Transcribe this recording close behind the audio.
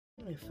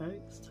Hello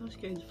folks, time to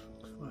go to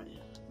right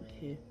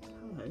here.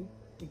 Hello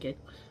again.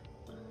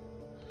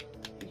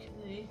 You can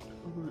see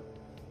on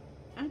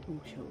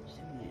Animal Shelter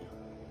Simulator.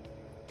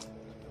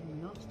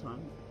 And last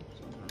time it was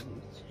on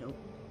Animal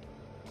Shelter.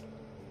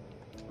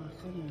 I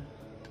kind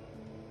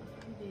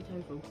of need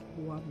over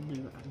one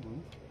new animal.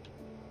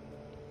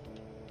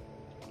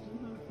 I don't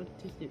know if I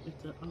did it with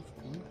the other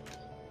one,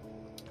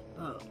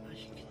 but as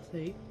you can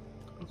see,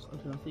 I've got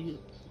a lovely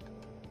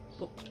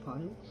box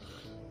pile.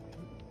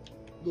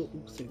 What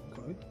will soon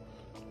grow.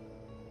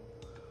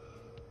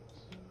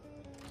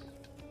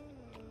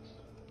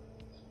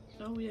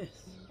 Oh yes,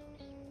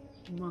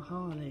 my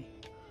Harley.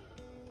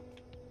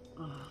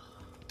 Ah,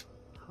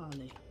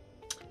 Harley.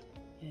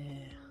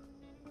 Yeah,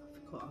 I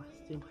forgot I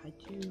still had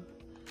you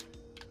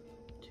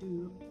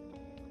to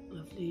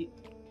lovely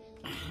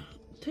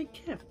take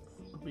care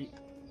of me.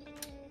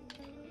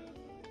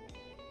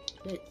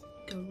 Let's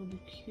go on the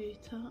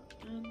computer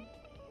and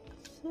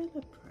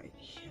celebrate,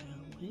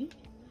 shall we?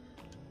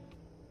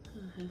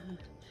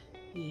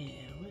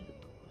 Yeah,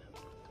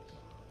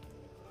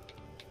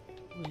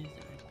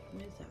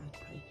 where's that ad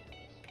page?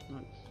 No,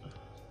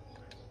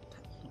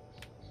 that's not.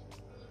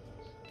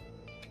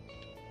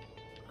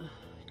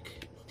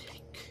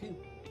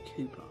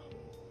 Cooper.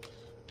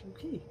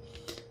 Okay.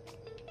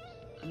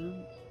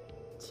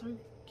 So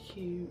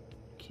cute.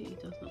 Kitty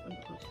does not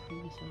look like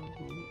Hannah's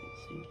animal.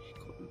 Let's see, he's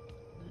got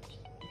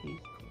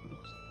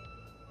lost.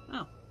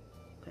 Oh,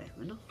 fair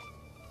enough.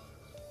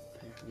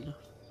 Fair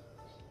enough.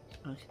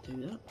 I can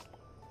do that.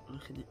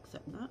 I can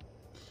accept that.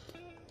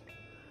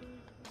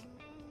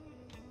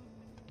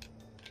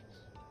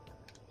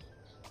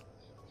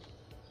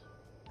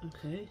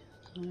 Okay,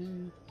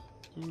 no.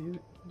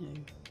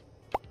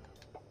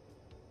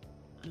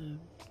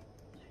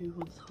 Who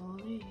wants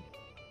Harley?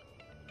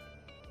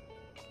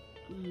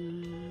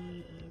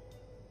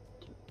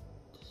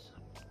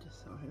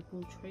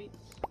 Desirable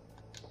traits.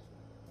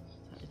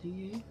 Is that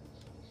you?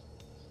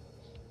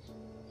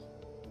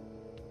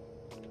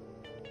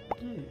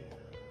 No.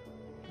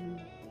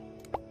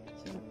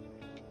 So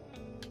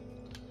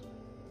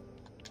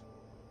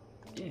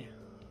yeah,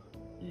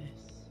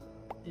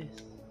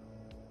 yes.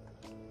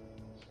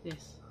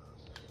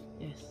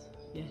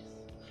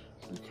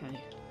 Okay,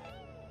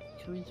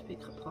 coming to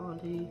pick up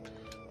Harley.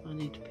 I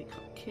need to pick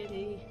up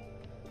Kitty.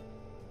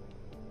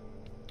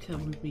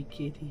 Come with me,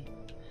 Kitty.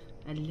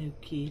 Hello,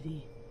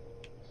 Kitty.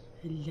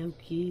 Hello,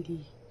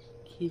 Kitty.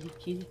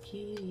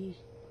 Kitty.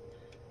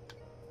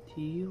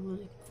 Do you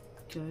want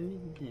to go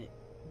in there?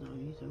 No,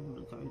 you don't want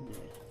to go in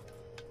there.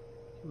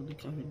 You want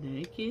to go in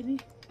there, Kitty?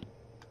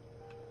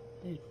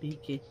 Let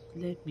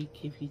me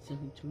give you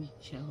something to eat,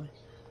 shall I?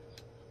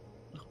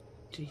 Oh,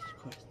 Jesus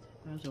Christ.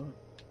 That was alright.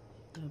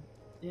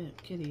 Yeah,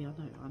 Kitty, I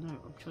know.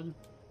 I'm trying to...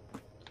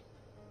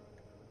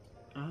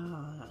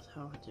 Ah, that's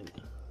how I do it.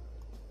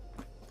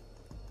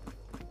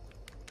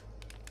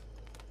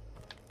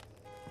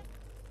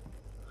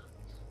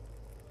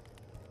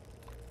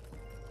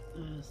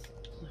 There's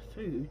the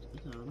food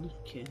is on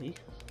Kitty.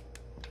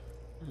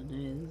 And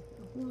there's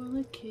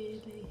one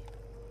Kitty.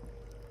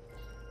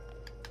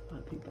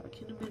 I'll be back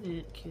in a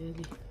minute,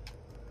 Kitty.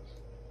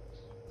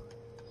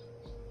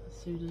 As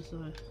soon as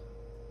I...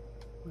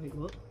 Wait,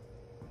 what?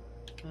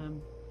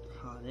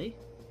 Harley?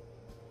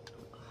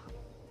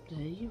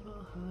 There you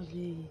are,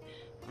 Harley.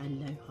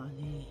 Hello,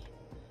 Harley.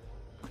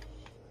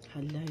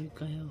 Hello,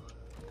 girl.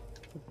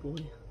 Oh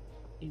boy.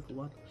 Either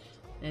one.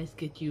 Let's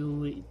get you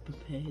all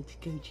prepared to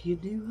go to your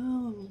new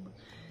home.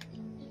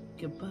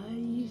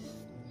 Goodbye,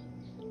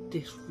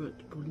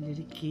 disreputable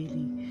little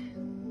kitty.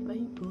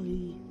 Bye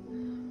bye.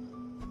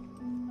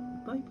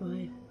 Bye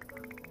bye.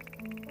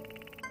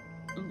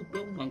 And the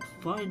build mate,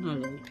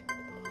 finally.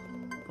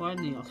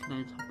 Finally I can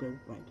enter build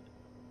mate.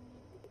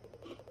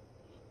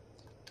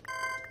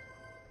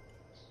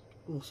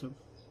 Awesome.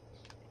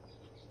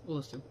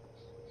 Awesome.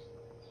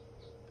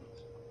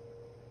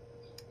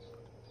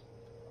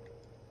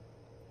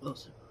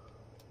 Awesome.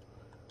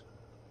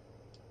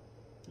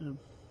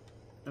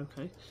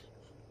 Okay.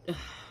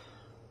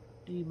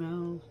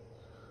 Email.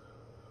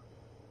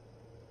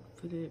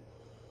 Philip.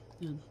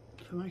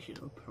 Promotion.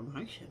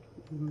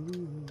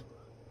 Ooh.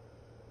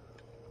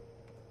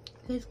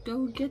 Let's go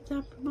and get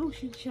that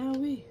promotion, shall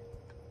we?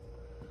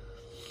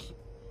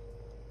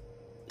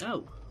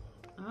 Oh,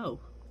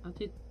 I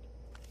did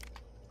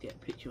get a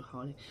picture of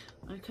Harley.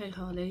 Okay,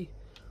 Harley,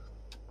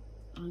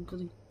 I'm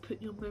gonna put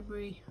your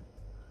memory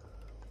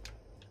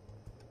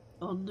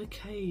on the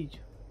cage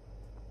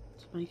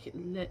to make it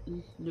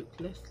look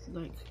less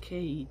like a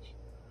cage.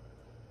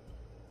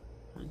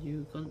 And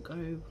you're gonna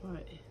go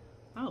right.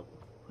 Oh,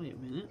 wait a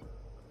minute.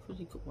 I've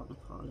already got one of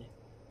Harley.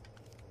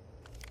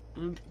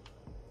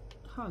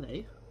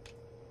 Harley,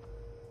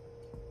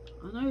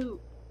 I know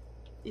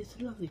it's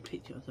a lovely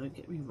picture, don't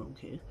get me wrong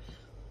here,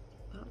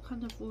 but I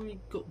kind of already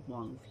got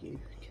one of you.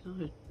 Can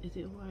I, is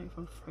it alright if I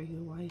throw you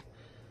away?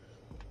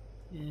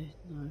 Yeah,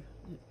 no.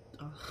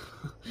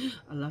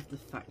 I love the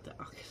fact that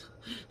I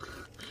can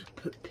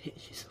put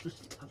pictures on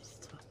the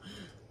dumpster.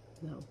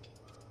 No.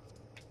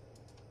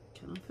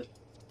 Can I put...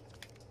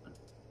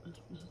 That's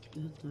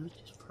No,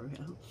 just throw it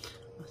out.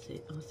 I'll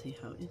see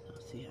how it is.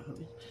 I'll see how it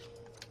is.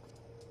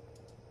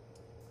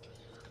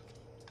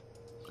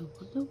 I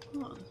wonder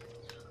what.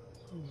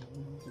 Oh,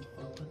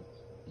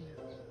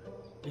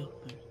 build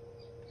mode.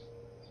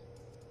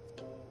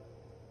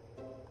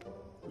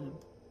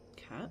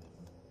 Cat.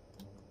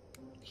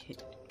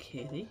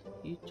 Kitty.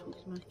 You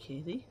talking about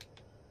kitty?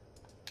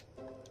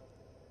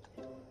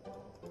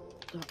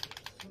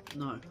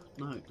 No,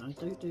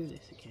 don't do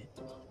this again.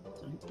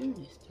 Don't do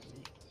this to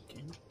me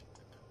again.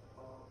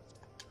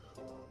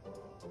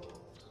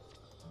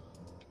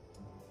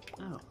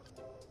 Oh.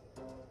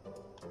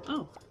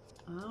 Oh.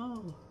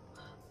 Oh.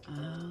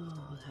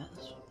 Oh,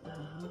 that's... Oh,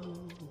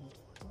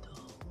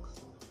 dogs.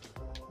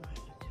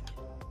 Right, okay.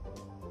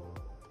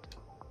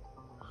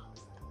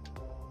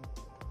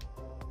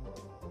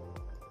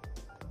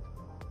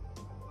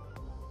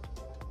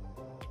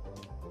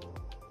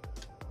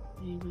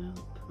 Email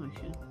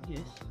promotion,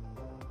 yes.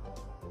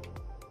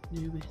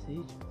 New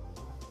message.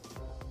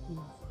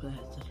 Oh,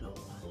 that's a lot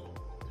of money.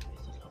 That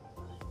is a lot of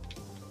money.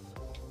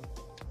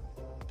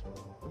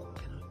 What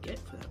can I get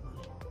for that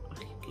money? I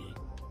can get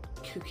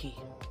a cookie.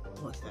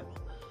 What's that?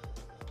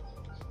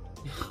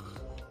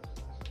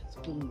 That's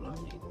all I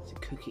need. It's a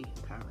cookie,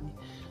 apparently.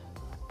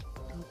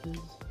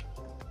 Others.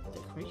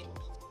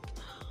 Decorations.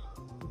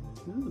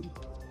 Ooh.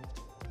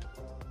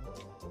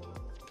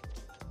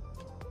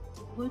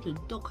 Wooden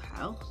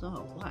doghouse.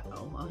 Oh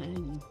wow! I ain't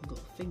even got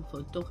a thing for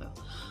a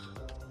doghouse.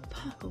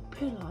 Purple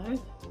pillow.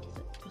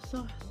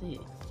 Precisely,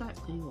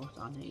 exactly what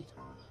I need.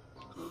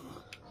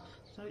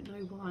 Don't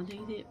know why I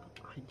need it,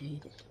 but I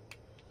need it.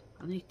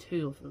 I need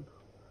 2 of them.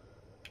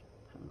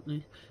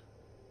 Apparently.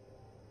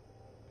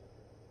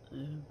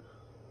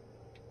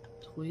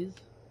 Toys.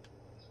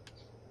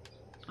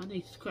 I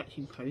need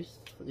scratching posts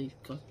for these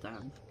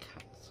goddamn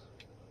cats.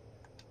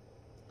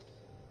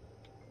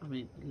 I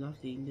mean,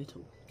 lovely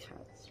little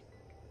cats.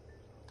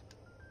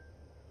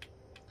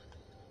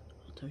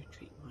 I don't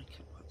treat my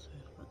cat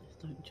whatsoever like this.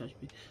 Don't judge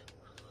me.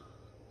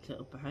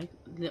 Little bag,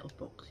 little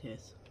box,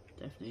 yes,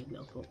 definitely a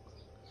little box.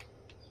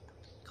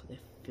 God,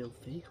 they're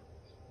filthy.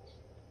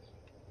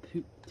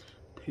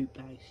 Poop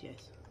bags,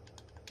 yes.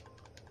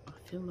 I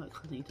feel like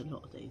I need a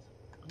lot of these.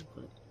 I've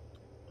got it.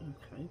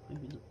 Okay,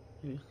 maybe not.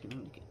 Maybe I can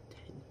only get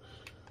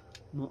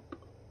 10.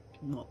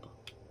 Mop,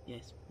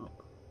 yes,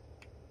 mop.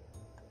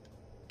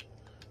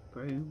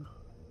 Broom,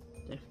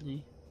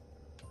 definitely.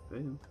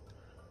 Broom.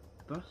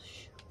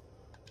 Brush,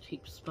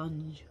 cheap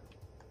sponge.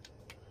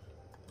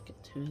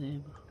 Get 2 of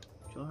them.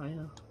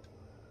 Dryer,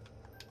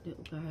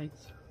 little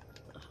bags.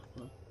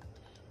 Well,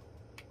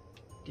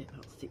 get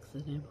about 6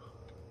 of them.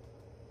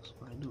 So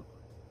why not?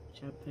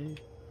 Shampoo.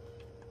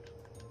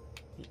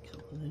 Get a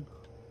couple of them.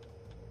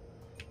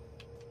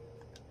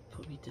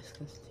 Probably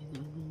disgusting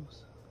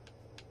animals.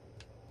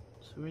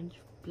 Syringe,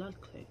 blood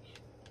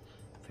collection.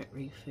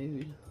 Veterinary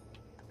food.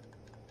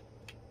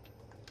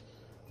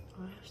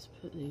 I have to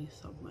put these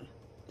somewhere.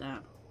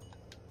 Damn.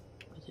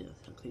 I didn't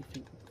exactly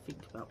think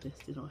about this,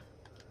 did I?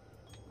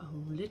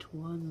 Oh, little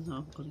ones,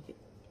 I've got to get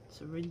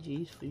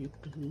syringes for your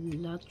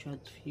blood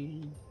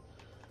transfusion.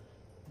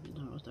 You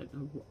know, I don't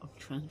know what I'm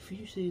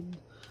transfusing.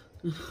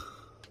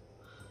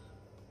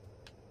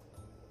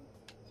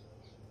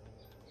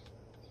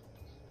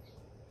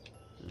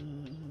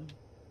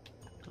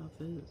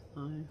 Others,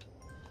 no.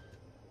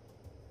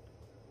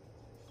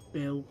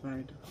 Build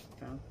mode.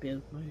 Found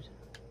build mode.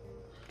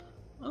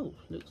 Oh,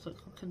 looks like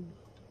I can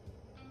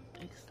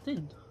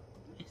extend.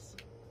 Yes.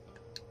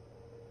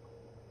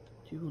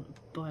 Do you want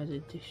to buy the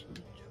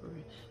additional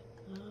tray?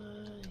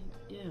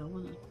 Yeah, I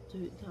want to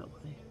do it that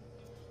way.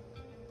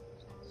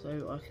 So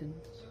I can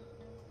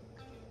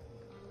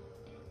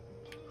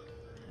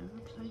have a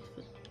place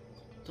for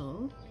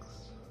dogs,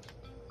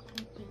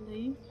 I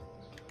believe.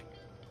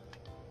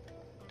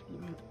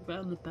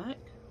 Round the back.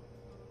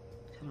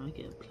 Can I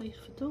get a place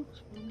for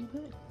dogs round the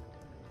back?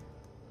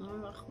 No,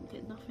 I can't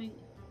get nothing.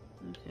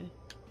 Okay,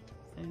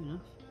 fair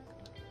enough.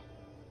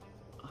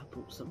 I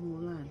bought some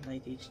more land,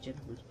 ladies and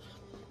gentlemen.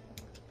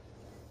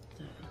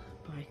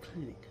 By a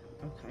clinic.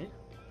 Okay.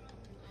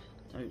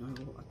 Don't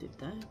know what I did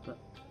there, but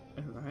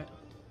alright.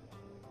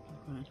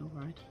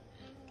 Alright.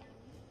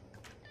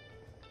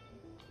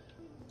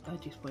 I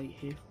just wait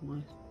here for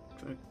my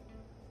drug.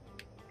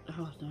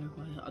 Oh no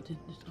way, I did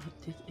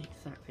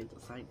exactly the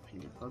same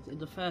thing as I did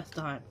the first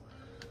time.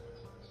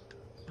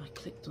 I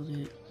clicked on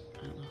it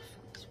and I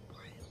felt it's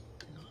braille,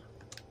 didn't I?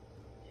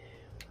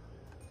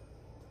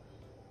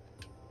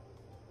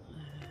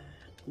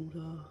 Yeah.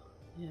 Order,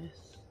 yes.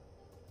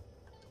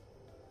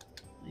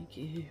 Thank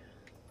you.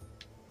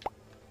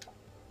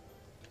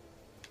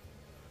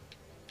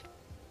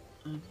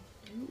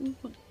 You all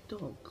want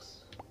dogs.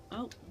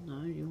 Oh, no,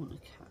 you want a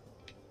cat.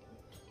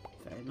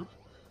 Fair enough.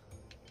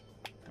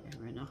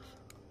 Fair enough.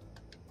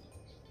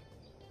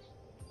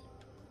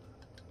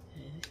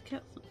 Yeah, this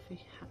cat's not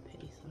very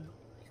happy, so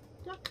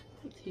I'll come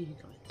back to you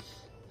guys.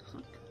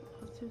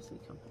 I'll seriously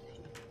come back to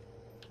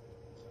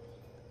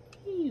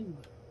you. Ew.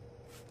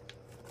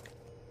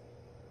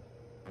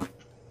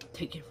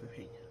 Take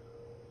everything.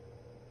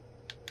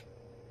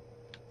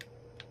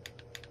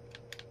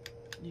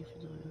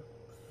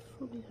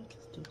 probably have to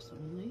steal some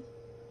of these.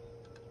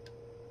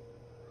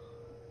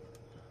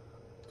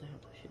 Damn,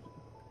 I shouldn't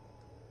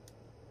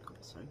have got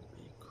so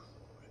many crap.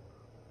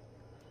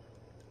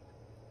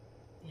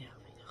 Yeah, I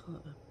think I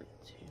got a bit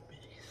too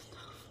many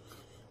stuff.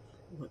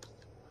 Whoops.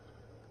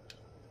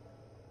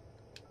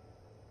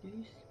 Do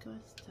you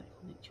guys stack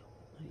on each other?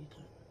 No, you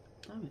don't.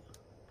 Damn it.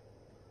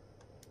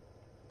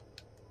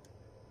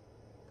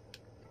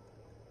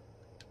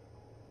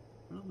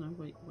 Oh no,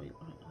 wait, right,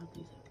 I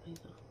need that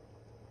laser.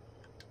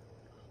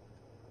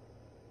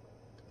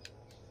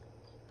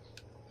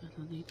 And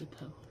I need the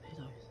purple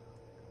pillows.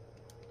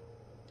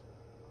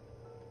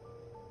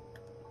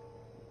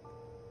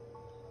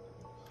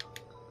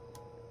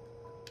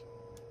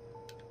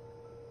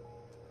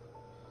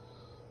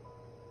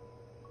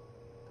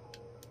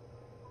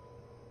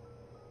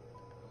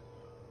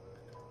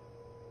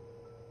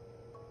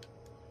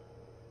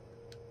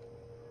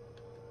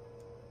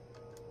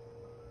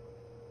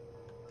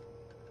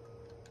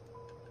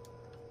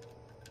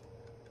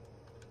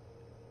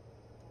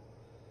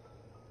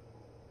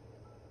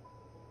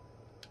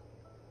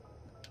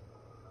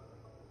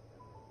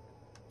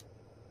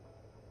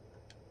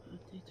 I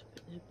need to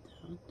put them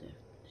down,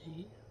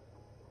 definitely.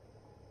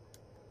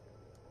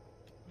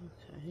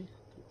 Okay,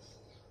 let's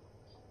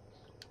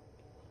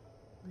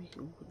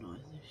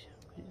reorganise this,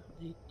 shall we? I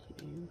need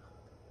you.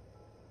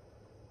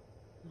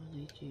 I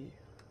need you.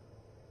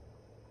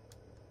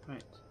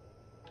 Right.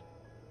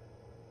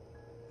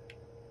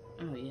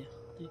 Oh yeah,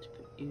 I need to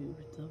put you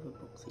with the other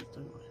boxes,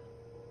 don't I?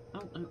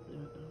 Oh no, no, no,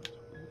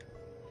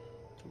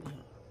 do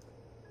that.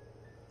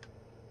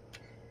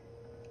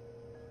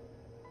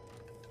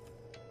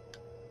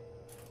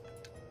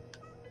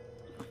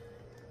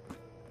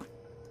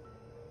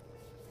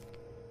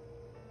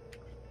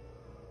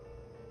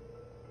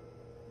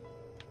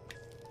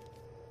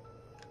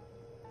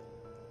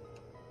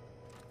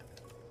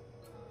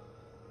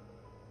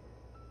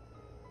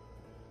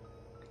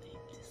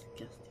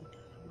 Disgusting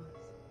animals.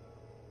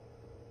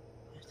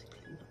 I have to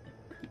clean up their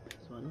poop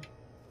as well.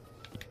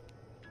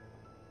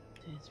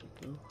 There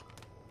we go.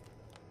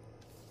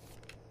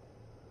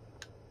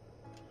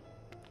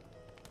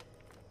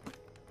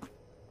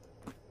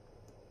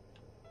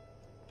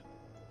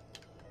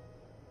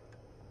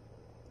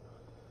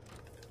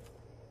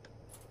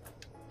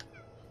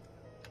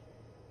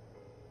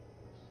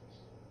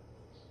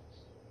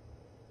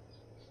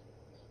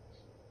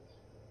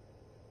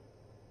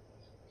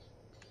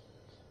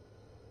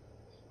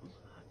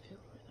 I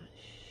feel like that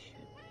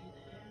should be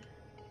there.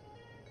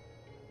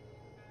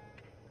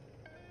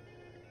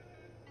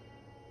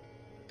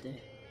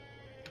 There.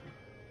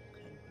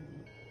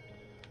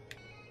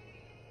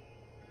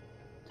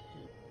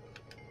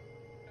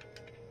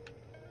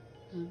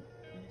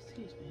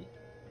 Excuse me.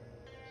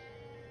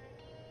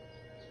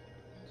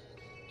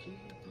 Do you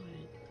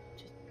mind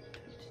just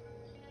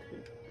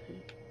put it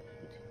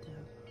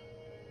down?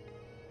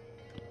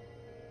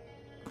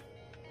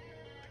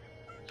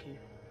 Thank you.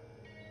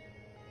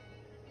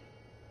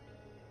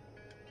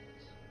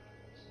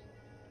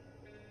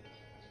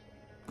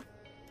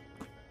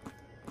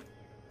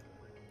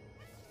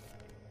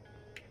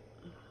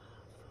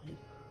 Fine.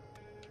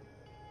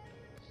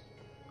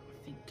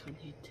 I think I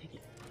need to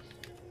get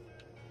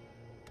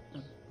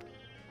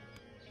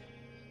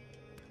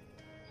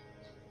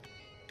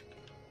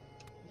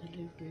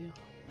delivery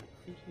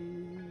back for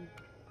you.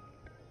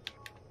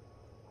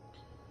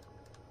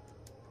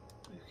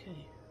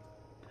 Okay,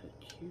 put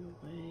you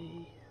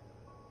away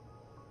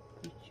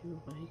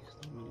because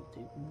I'm only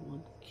doing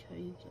one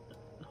cage.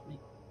 I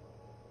mean,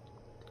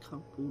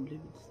 comfortable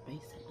living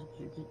space at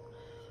the moment.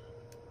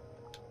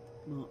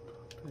 Mop,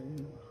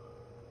 boom,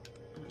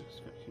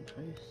 scratching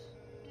post.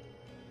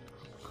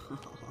 Oh,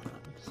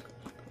 that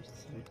scratching post is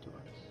so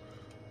adorable.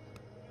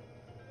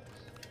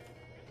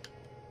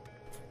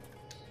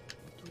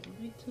 Do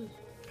I need to?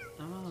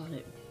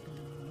 It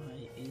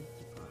is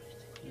the brush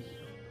to clean it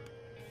up.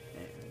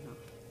 Fair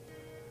enough.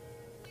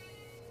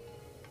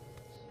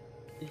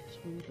 This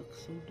will look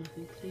so nice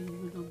and clean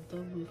when I'm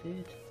done with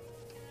it.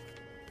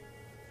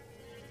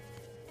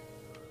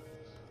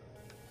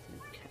 The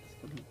cat's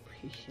gonna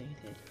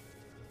appreciate it.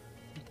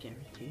 I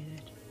guarantee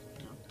it.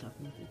 When I'm done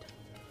with it.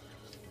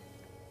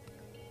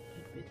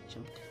 A bit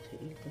chunky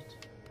too, but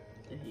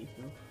there you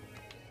go.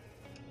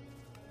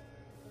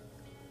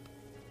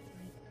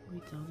 We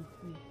done.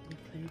 We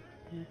clean.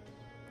 Yeah.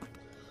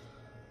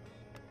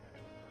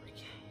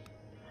 Okay.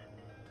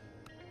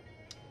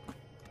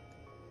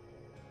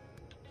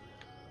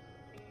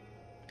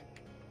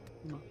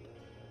 Mop.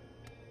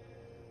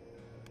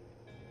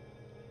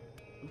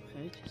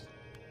 Okay,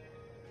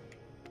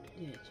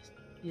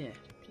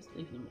 just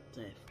leave them up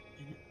there for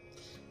a minute.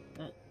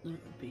 That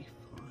would be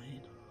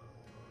fine.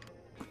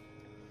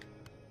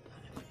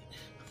 Perfect.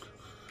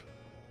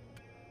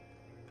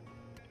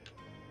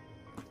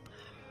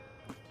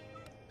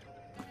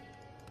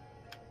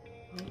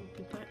 I'll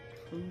be back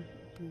for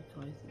you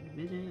guys in a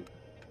minute.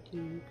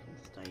 You can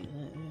stay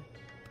there.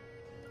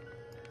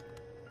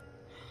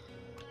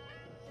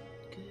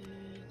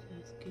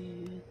 That's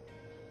good.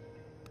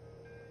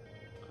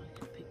 I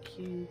can pick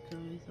you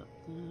guys up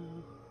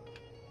now.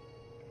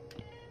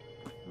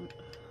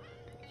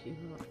 Pick you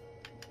up,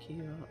 pick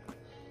you up.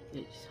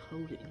 Yeah, just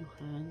hold it in your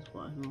hands,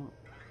 why not?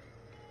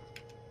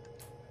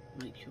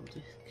 Make sure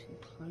this can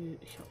close,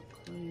 shut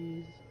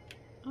and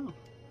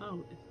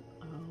close.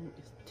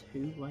 It's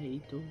two-way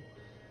door,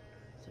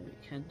 so it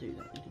can do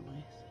that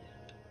anyway. So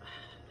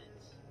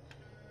let's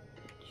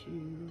put you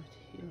right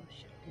here,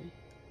 shall we?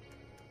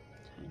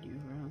 Turn you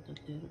around a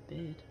little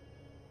bit.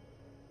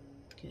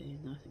 Get you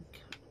nice and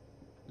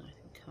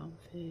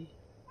comfy.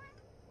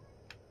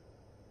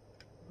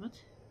 What?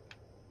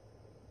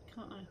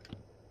 Can't I?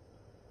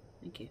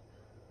 Thank you.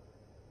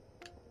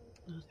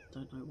 I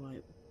don't know why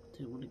it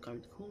didn't want to go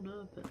in the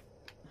corner, but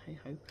hey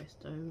ho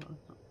presto, I'm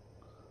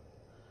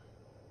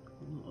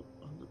not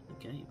the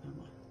game, am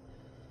I?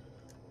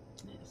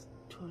 Let's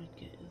try and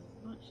get as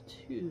much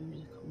to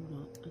the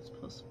corner as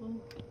possible,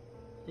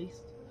 at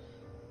least.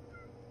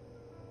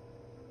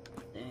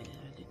 There,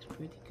 that looks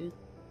pretty good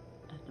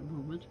at the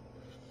moment.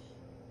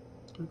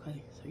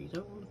 Okay, so you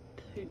don't want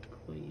to poop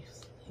where you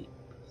sleep,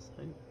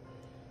 so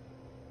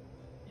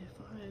if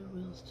I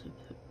was to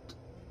put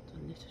the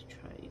litter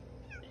tray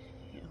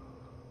here,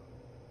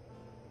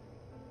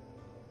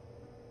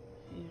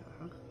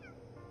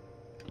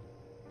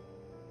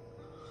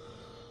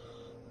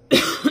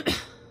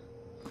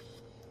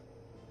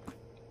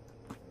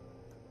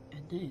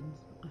 and then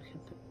I can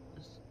put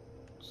this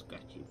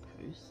scratching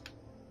post.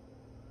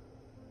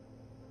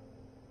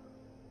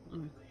 Oh,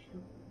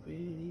 because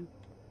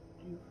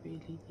you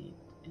really need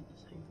in the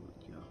same when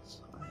you're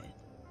outside.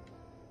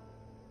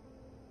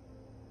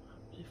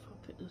 If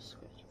I put the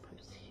scratching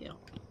post here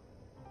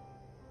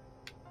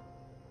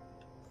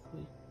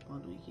for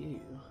one of you,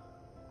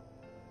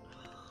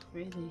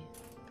 really,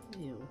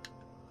 ew,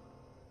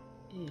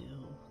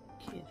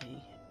 kitty,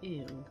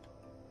 ew,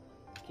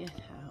 get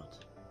out,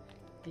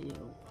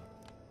 ew,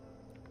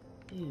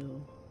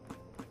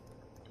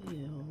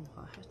 I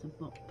have to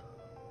mop.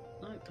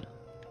 Nope.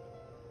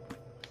 I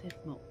said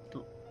mop,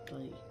 not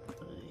bloody.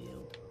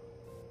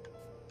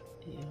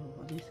 Ew,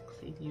 I need to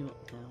clean you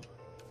up now.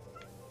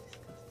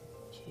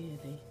 Disgusting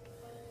kitty.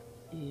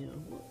 Ew,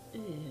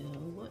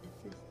 what is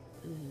this?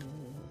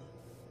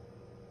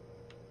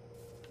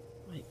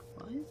 Wait,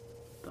 why is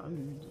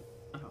bone?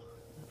 Oh,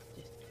 that's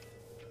just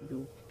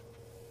your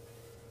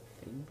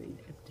thing being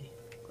empty.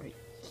 Great.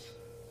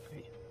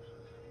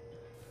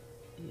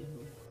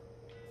 Ew.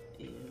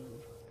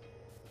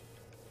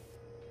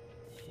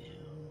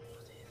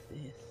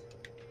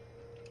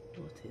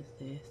 What is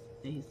this?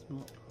 Please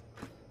mop.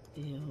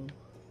 Ew.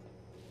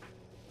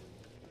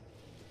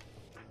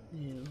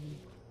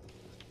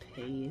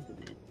 Pee,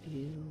 isn't it?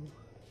 Ew.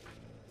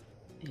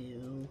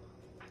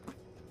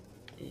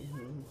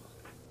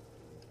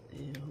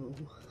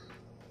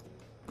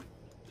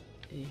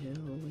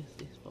 Is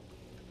this what?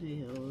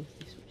 Is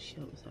this what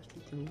shelters have to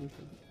deal with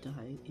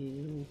every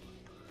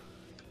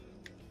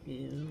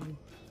day?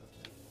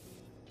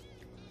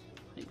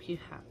 Hope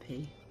you're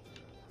happy.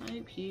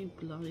 Hope you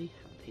bloody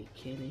happy,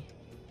 Kitty.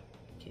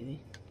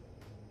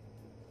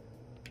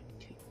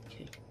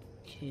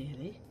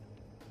 Kitty.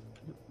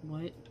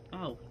 Wait.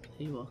 Oh,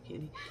 there you are,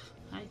 Kitty.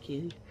 Hi,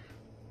 Kitty.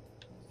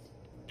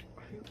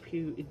 I hope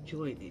you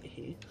enjoyed it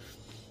here,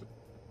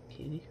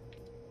 Kitty.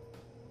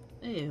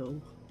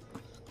 Ew.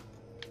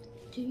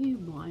 Do you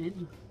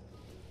mind?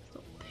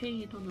 Stop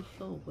peeing on the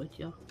floor, would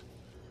ya?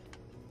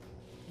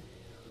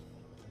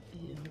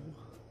 Ew.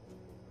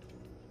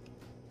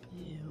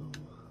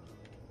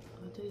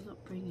 I do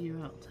not bring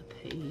you out to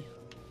pee.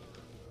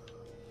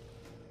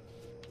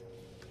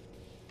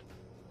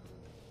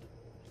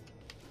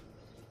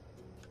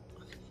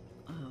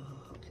 I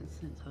can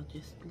sense how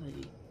just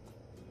bloody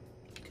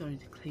going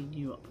to clean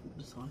you up all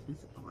the time,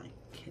 isn't I,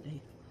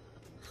 Kitty?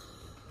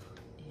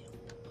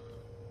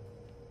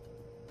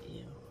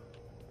 Ew.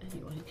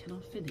 Anyway, can I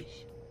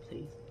finish,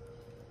 please?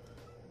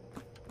 I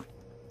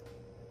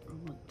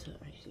want to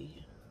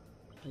actually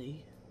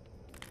bloody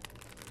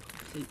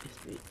complete this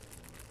bit.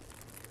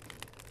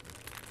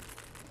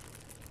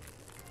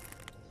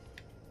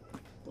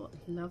 What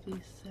a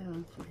lovely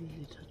sound for the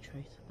litter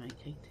tray to make,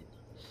 ain't it?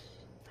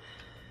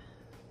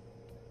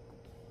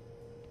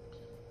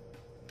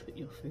 Put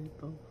your food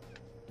bowl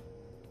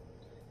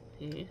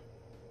here.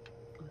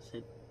 I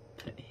said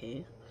put it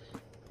here.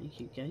 Thank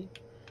you, Gabe.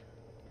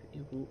 Put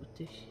your water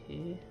dish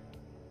here.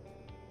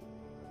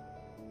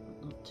 But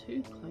not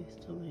too close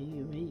to where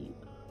you eat.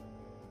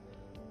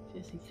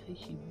 Just in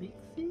case you mix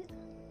it.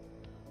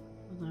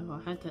 I know I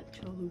had that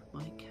trouble with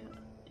my cat.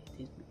 He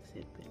did mix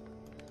it a bit.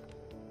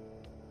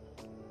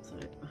 So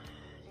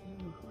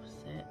you're all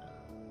set.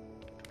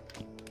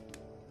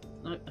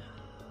 No, I don't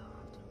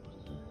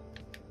want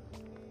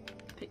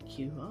to pick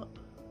you up.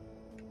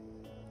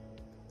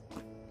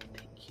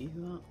 Pick you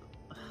up.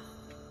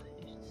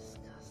 You're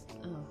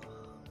disgusting. Oh,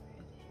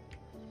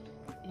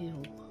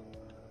 really?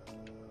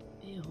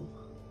 Ew.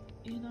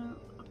 You know,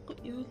 I've got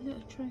you a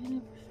little tray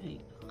and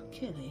everything.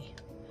 Kitty.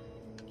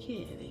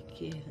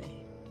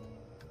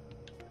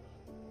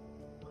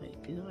 Wait,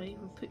 did I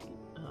even put you?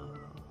 Oh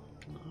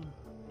no.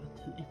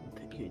 didn't even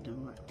put you in the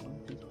right one,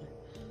 did I?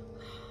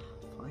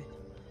 Fine.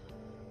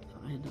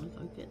 Fine, I'll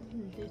go get the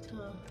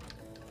litter,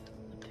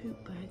 the poop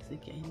bags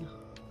again.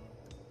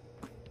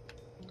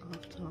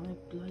 After I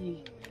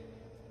bloody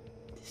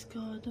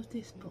discard of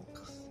this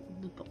box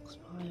in the box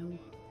pile.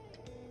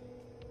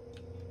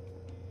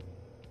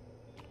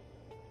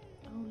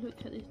 Oh,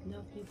 look at this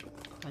lovely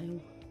box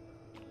pile.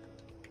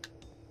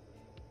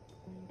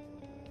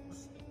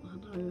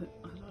 I know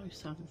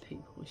some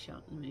people are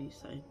shouting at me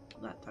saying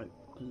that don't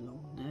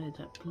belong there,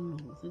 that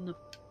belongs in the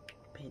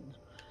bin.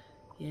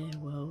 Yeah,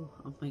 well,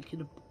 I'm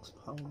making a box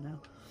pile now.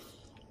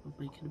 I'm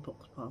making a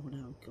box pile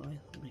now,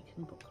 guys. I'm making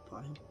a box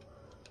pile.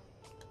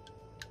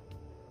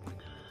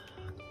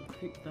 Got the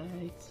poop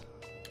bags.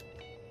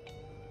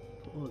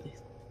 Got all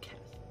this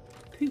cat's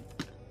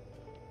poop.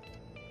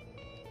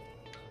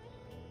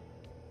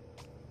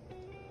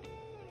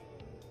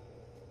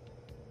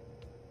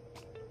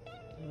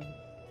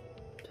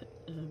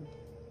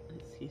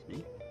 Excuse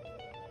me.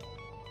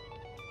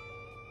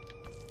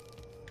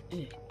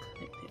 Yeah,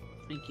 collect it.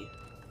 Thank you.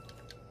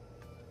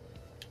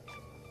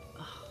 Oh,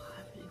 I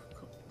haven't even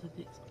got the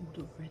next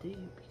order ready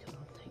because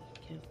I'm taking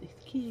care of this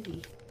kitty.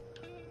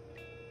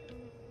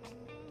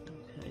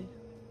 Okay.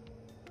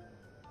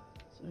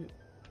 So,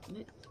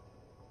 let's...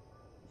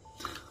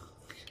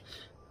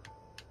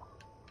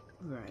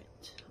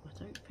 Right. I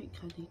don't think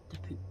I need the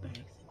poop bags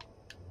in.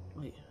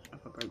 Wait,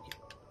 have I broke it?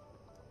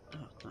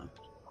 Oh, no. I'm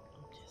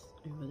just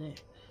over there.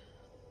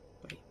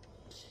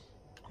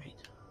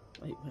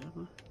 Wait, where am I?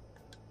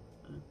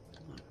 No.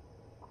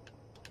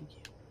 Thank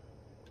you.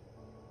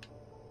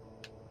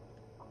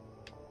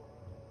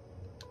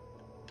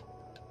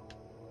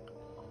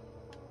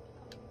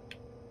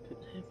 Put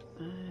the head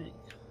back.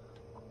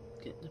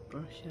 Get the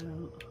brush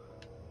out.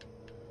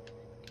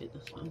 Get the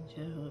sponge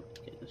out.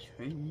 Get the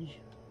syringe.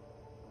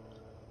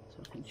 So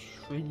I can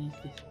syringe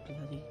this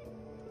bloody...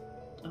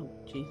 Oh,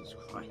 Jesus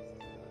Christ.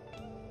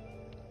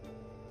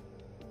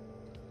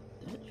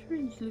 That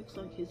syringe looks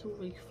like it's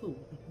already full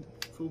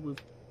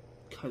with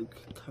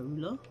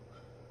Coca-Cola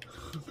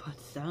by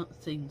the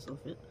things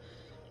of it.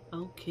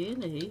 Oh,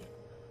 Kitty,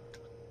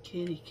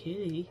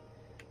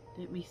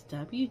 let me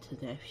stab you to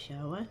death,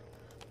 shall I?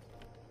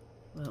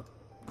 Well,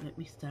 let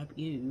me stab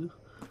you.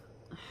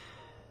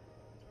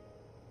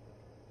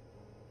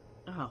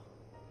 Ow.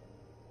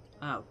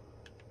 I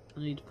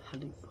need a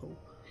padding pool.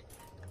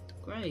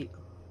 Great.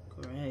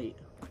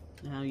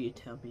 Now you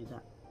tell me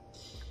that.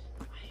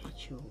 I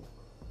hate you all.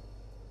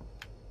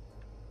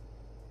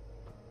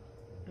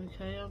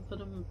 Okay, I'm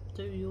gonna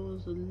do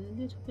yours a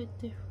little bit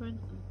different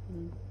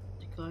than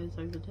the guys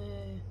over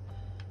there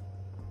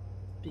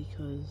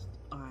because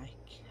I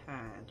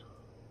can,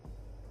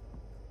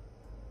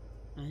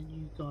 and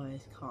you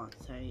guys can't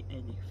say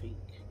anything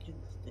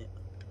against it.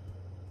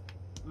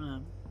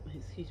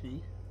 Excuse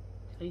me.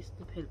 Place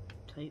the pillow.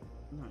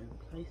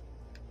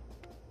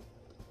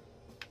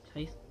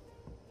 Place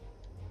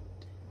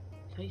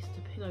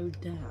the pillow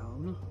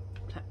down.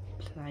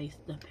 Place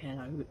the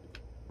pillow.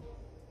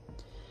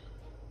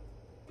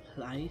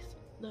 Place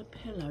the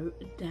pillow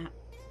down.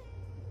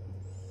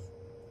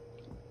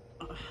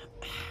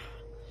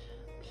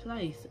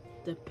 Place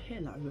the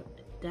pillow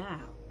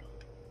down.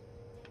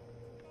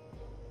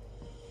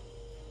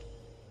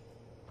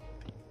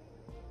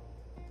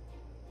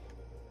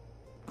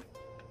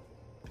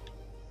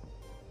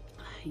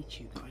 I hate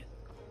you guys.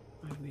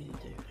 I really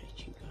do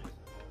hate you guys.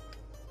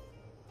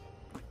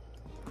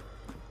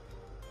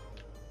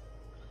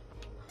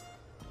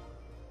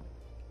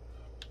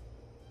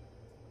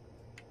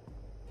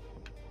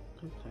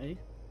 Okay,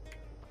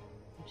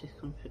 I'm just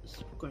going to put the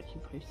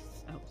scratching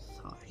posts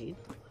outside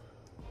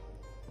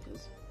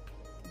because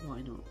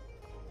why not?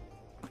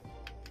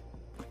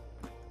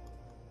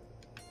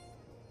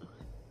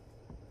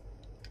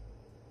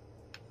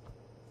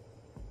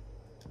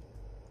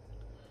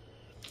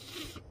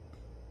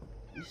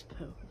 This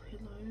purple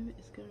pillow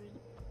is going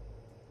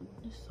on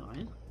this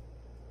side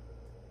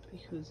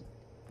because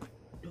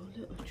your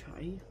little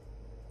tray,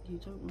 you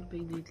don't want to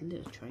be near the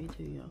little tray,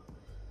 do you?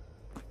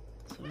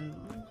 So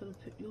I'm going to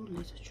put your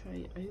litter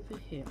tray over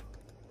here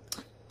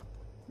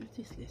with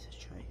this litter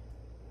tray.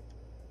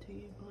 Do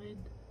you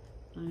mind?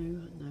 No, I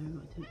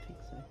didn't think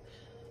so.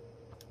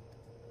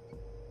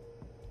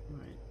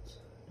 Right,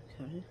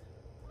 okay.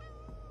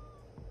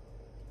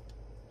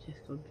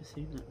 Just going to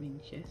assume that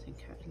means yes in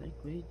cat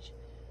language.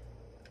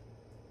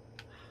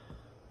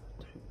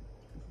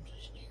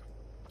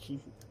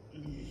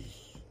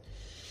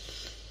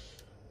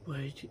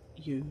 Would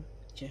you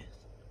just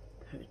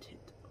put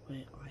it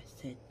where I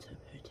said to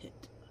put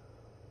it?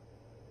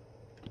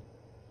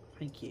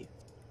 Thank you.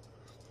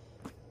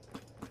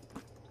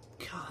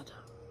 God.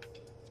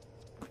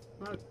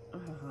 No, don't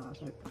place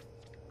it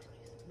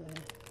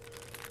there.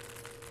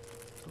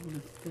 I want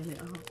to fill it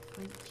up.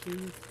 Thank you.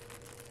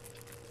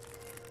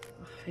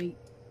 I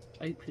hate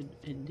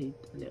open-ended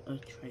little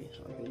trays.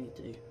 I really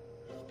do.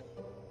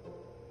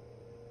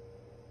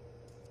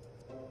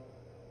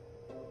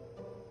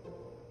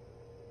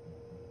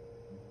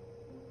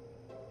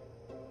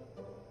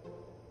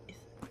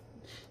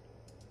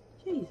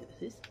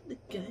 this the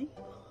game?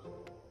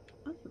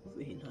 I didn't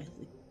realise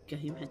the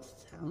game had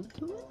sound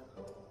to it.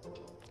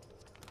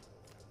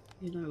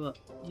 You know what?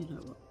 You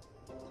know what?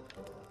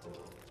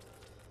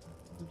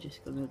 I'm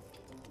just gonna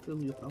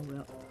fill your bowl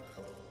up.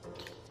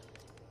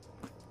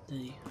 There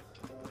you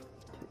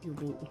put your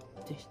water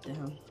dish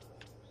down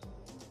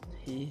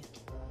here.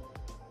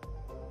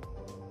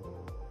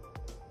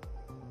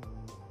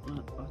 I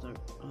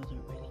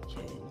don't really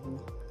care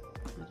anymore.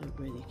 I don't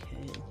really care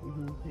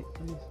anymore where it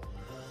goes.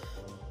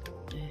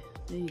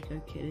 There you go,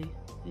 kitty.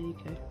 There you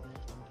go.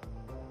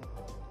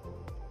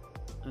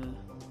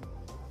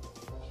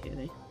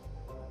 Kitty.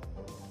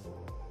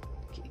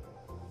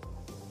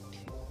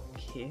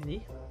 Kitty.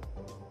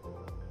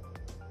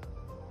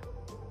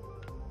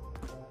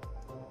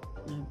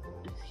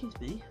 Excuse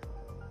me.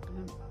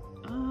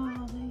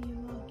 Oh, there you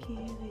are,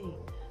 kitty.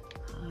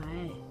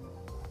 Hi.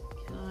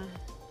 Can I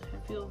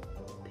have your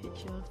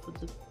picture for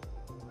the...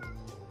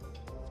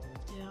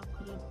 Yeah,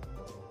 I'm gonna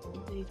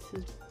need to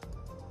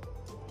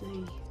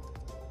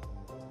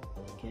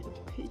get a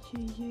picture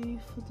of you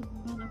for the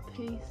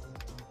mantelpiece.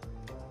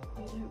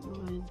 You don't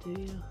mind, do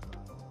you?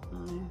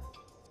 No.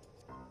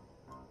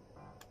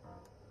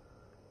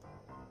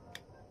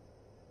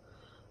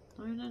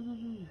 No.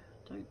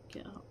 Don't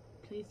get up.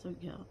 Please don't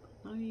get up.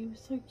 No, you were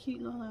so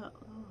cute like that.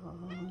 Oh,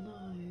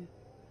 no.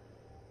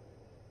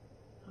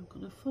 I'm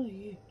gonna follow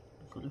you.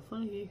 I'm gonna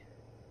follow you.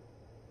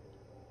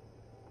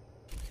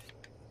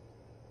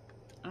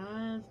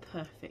 And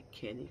perfect,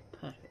 kitty.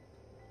 Perfect.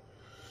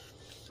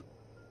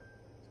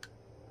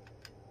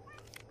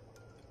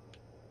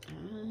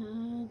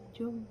 And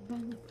your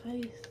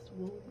mantelpiece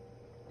will...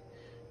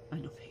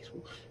 not face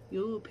will.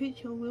 Your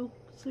picture will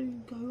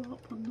soon go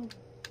up on the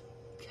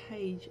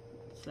cage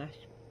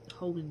 /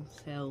 holding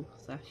cell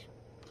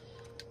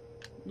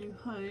 / new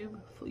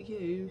home for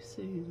you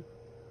soon.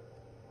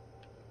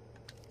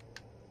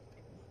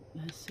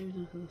 As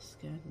soon as I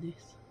scan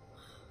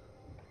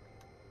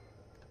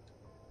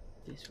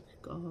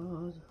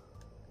disregard.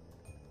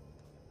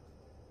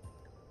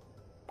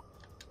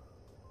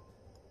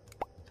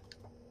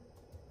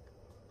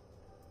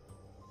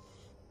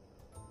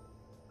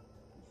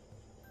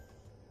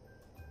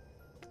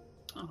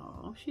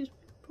 Oh, she's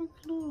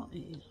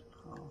broken-hearted.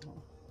 Oh.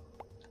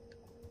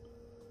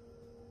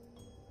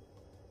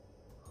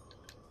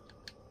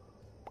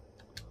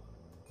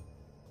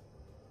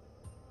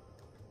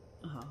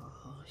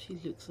 Oh, she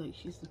looks like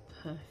she's the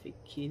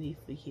perfect kitty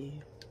for you.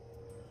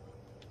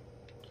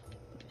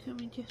 But can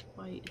we just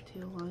wait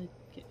until I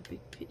get a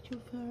big picture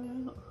of her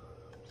out,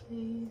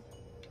 please?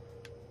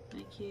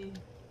 Thank you.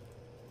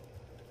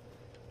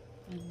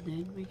 And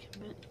then we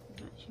can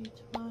match you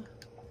to her.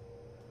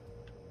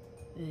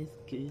 That's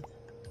good.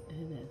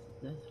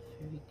 That's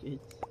very good.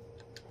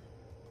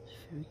 That's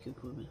a very good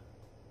woman.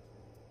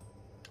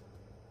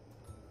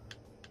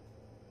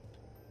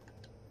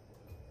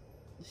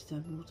 This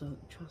animal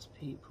doesn't trust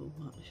people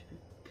much.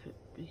 Put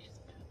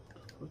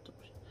before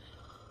adoption.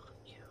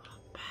 You are a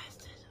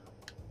bastard.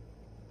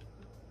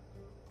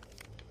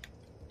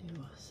 You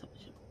are such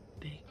a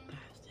big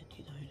bastard,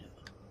 you know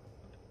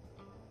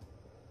that.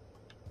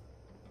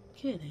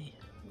 Kitty,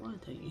 why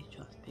don't you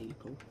trust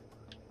people?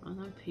 I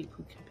know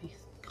people can be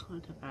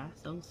kind of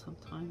assholes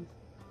sometimes.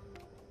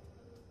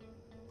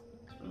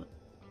 But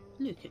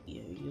look at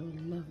you, you're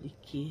a lovely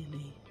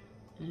kitty.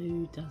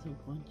 Who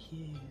doesn't want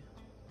you?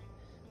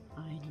 I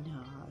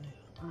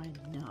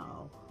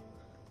know.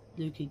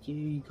 Look at you,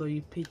 you got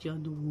your picture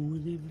on the wall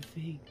and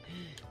everything.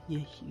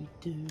 Yes you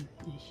do,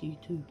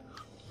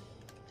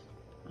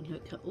 And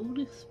look at all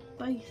the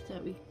space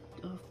that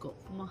I've got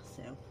for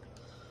myself.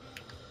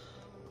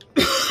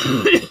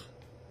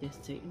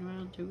 Just sitting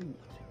around doing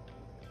nothing.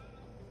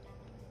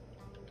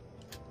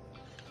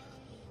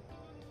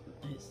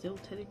 And it's still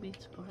telling me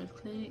to buy a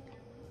clinic.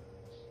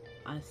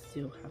 I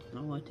still have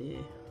no idea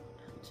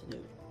how to do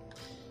it.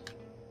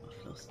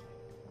 I've lost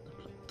the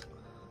plot.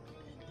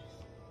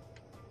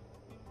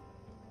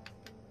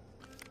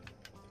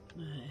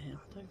 I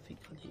don't think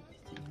I need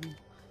this anymore.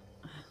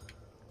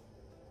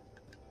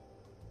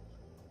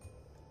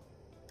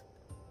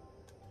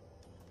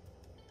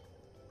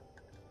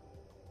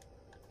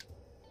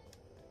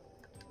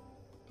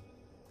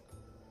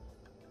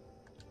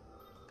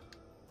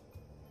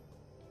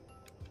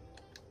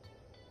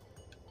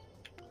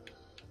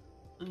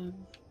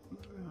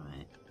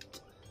 Right.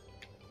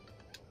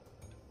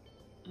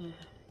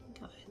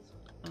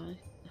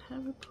 Guys, I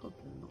have a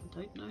problem. I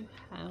don't know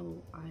how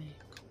I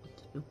got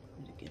to the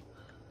woman again.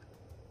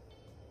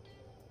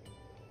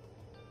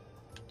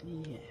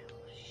 Yeah,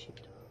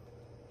 shit.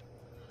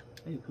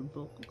 Open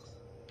box.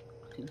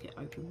 I can get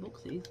open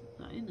boxes.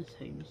 Not in the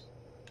tombs.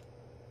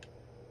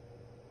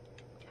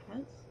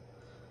 Cats,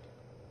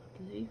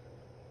 I believe.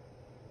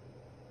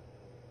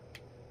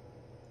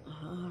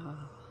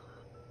 Ah.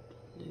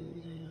 Blue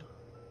there.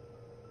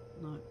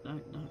 No.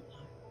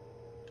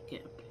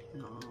 Get a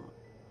blue. No.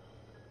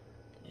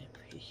 I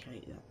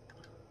appreciate that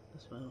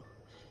as well.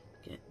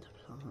 Get the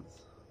plants.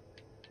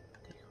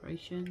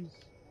 Decorations.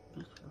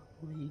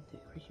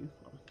 Decoration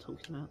what I was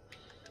talking about.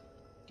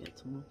 get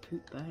some more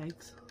poop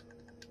bags.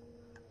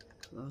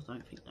 Because I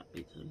don't think that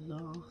bit's the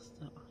last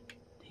that I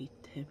need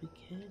them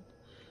again.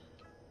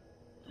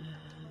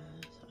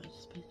 So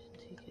suspension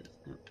tickets,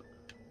 nope.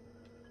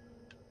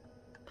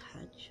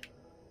 Patch.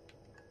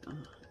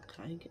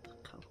 Okay, get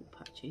a couple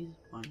patches,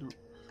 why not?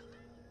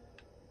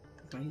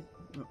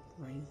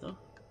 Razor.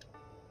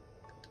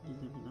 You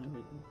never know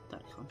when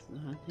that comes in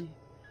handy.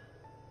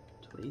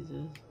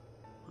 Tweezers,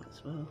 might as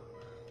well.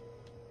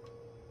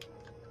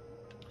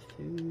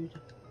 Food.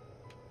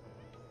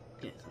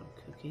 Get some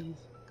cookies.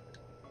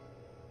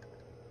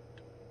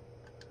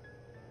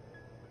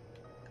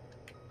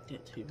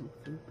 Get 2 more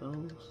food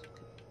bowls.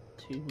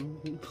 Get 2 more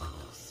wall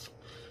balls.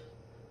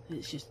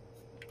 It's just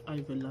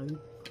overload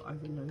for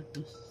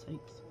overloadness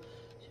sakes,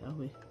 shall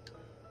we?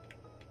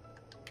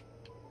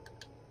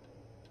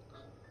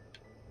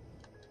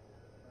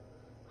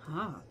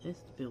 Ah, there's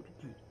the building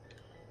mode.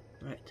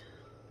 Right.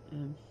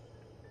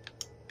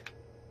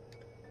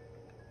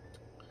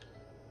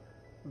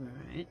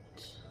 Right.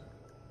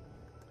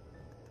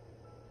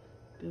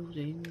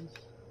 Buildings.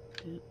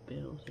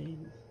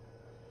 Buildings.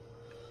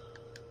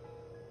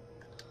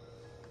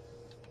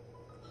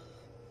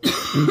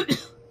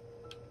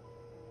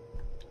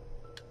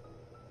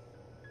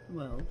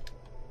 Well.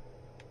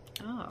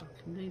 Ah,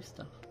 I can move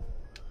stuff.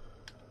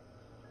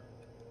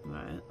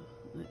 Right.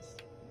 Let's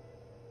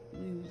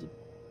move the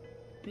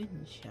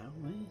bin, shall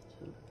we,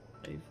 to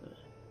over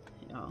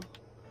here.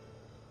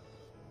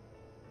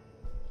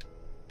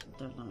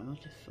 Don't know, I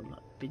just feel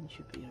like bin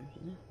should be over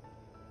there.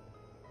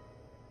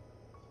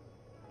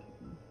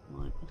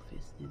 My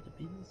office near the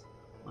bins,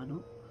 why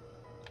not?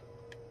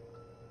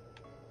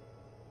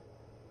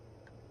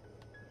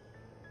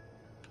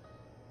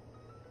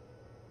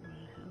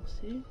 Warehouse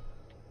here.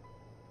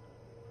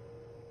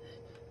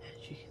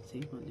 As you can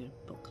see, my little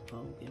box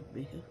pile getting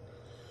bigger.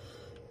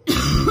 This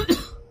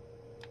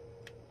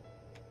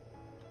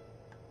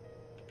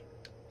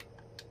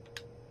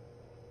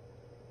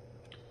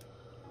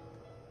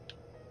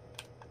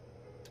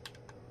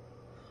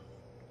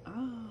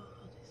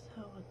is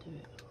how I do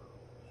it.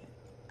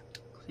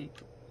 Click.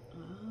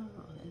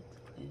 There's the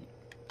clinic.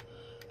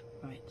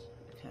 Right,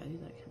 okay,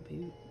 that can be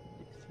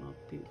next to my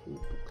beautiful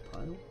book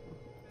pile. I'll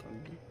go in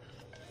there.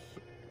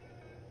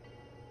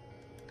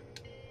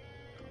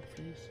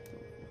 Office.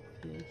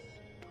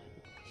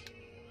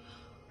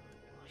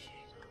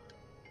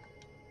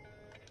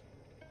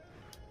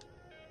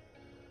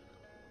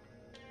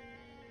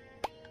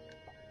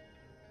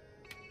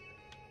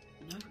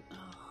 No, I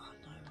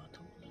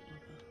don't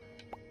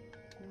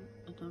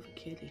want another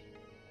kitty.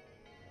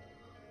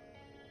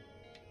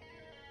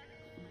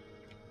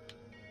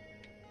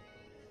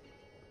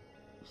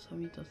 So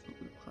he does not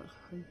look like a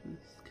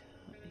homeless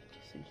cat, he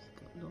just seems to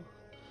get lost.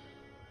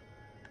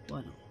 Why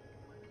not?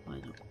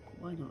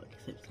 Why not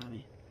accept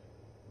Sammy?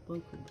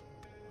 Welcome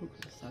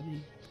Sammy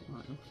to my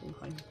awful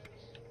home.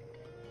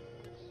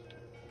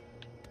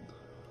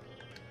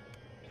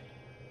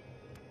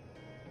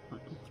 My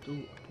awful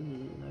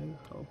low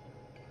hole.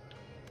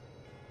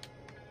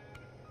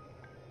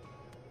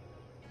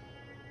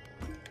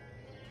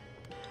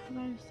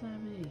 Hello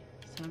Sammy.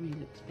 Sammy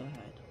looks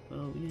bad.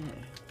 Well yeah,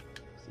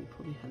 because he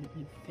probably hadn't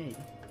been fed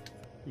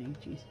in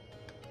ages.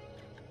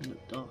 And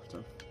looked after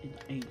in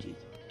ages.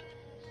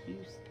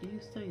 You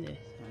stay there,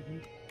 Sammy.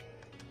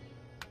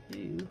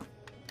 You,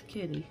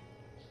 kitty,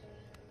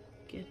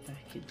 get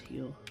back into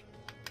your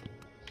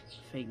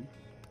thing.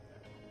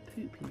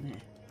 Poop in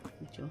there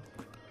with your.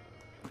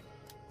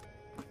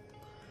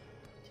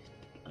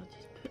 I'll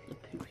just put the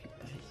pooping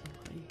bags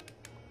away.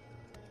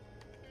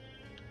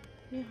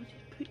 Yeah, I'll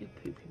just put your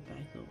pooping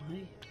bags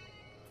away.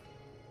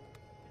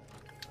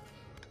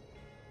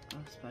 I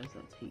suppose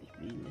that teaches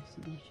me a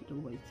lesson. I should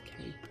always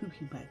carry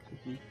pooping bags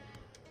with me.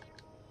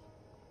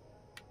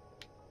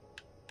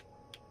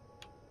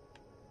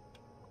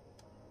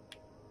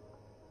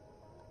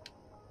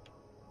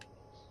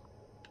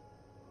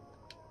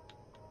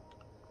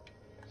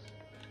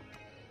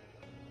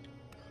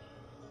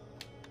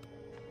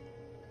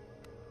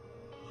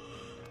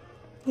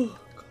 Oh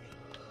God.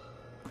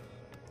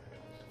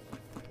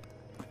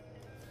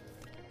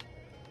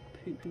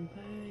 Pooping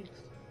bags.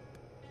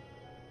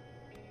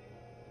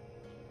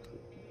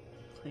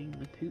 Clean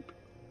the poop.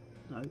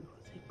 No, I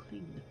say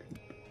clean the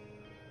poop.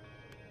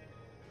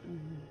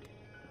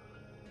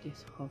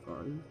 Just hover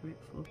over it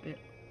for a bit.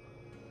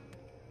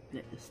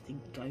 Let the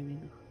stink go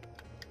in.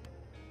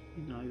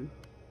 You know.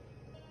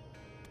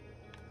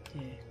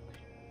 Yeah.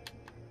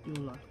 Your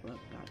life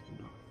weren't bad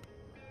enough.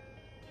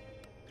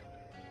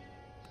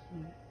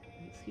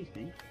 Excuse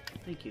me.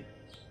 Thank you.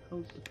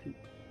 Hold the poop.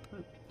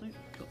 Oh, don't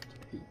drop the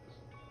poop.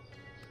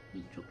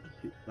 Don't drop the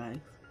poop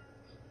bags.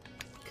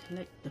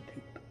 Collect the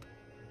poop.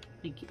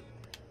 Thank you.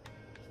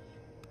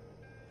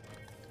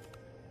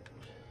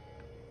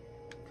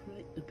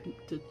 Collect the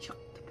poop to chuck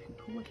the poop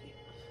away.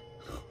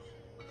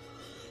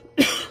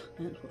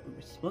 That's what a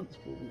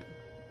responsible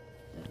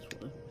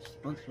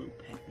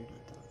parent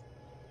does.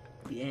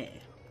 Yeah.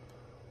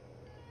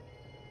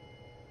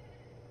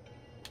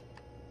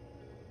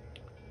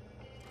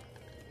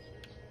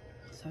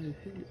 So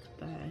who looks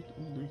bad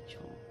on their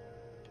chart?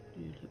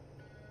 You look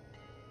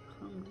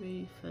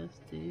hungry,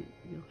 thirsty.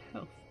 Your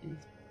health is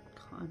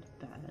kind of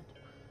bad.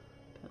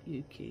 But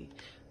Yuki,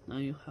 no,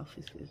 your health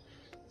is good.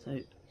 So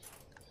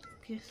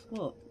guess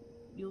what?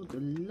 You're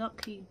the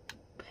lucky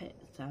pet,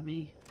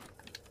 Sammy.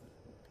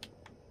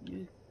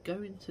 You're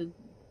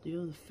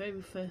the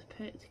very first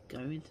pet to go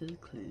into the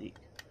clinic.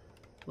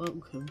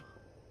 Welcome.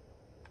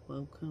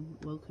 Welcome,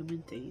 welcome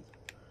indeed.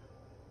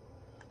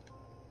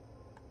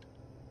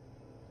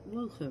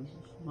 Welcome,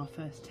 my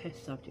first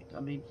test subject,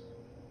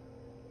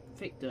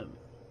 victim.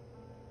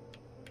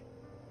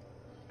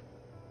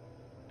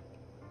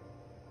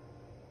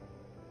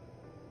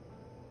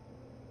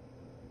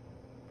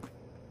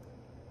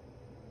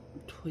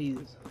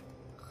 Tweezers. I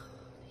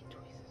need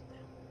tweezers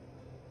now.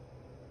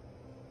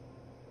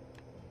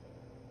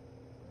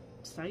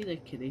 Stay there,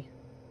 kitty.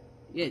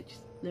 Yeah,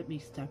 just let me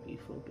stab you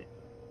for a bit.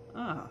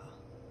 Ah,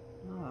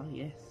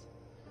 yes.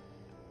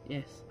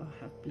 Yes, I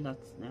have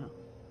bloods now.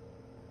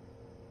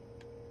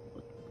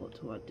 What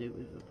do I do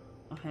with them?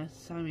 I have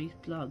Sammy's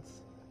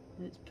bloods.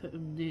 Let's put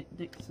them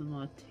next to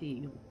my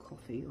tea or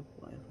coffee or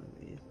whatever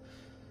it is.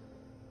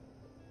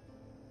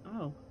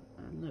 Oh,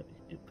 and look,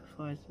 it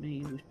provides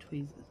me with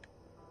tweezers.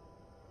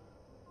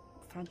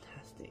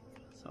 Fantastic.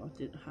 So I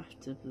didn't have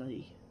to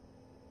bloody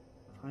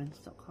find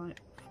stuck item.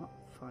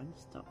 Find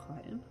stuck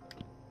item.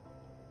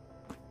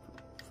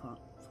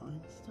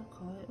 Find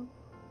stuck item.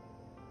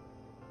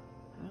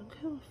 How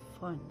can I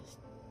find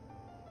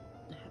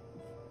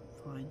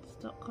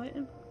stuck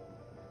item?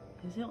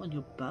 Is it on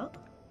your butt?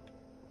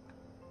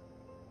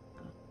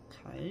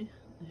 Okay.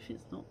 If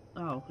it's not,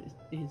 oh, it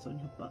is on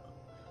your butt.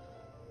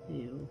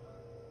 Ew.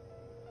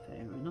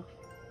 Fair enough.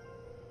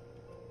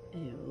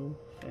 Ew.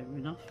 Fair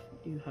enough.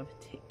 You have a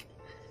tick.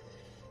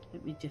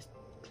 Let me just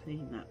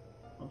clean that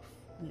off.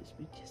 Where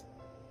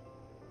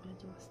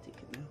do I stick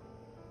it now?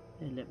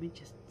 Yeah, let me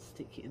just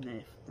stick it in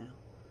there for now.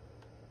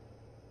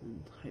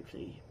 And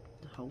hopefully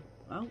the whole...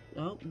 Oh,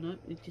 no,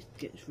 it just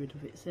gets rid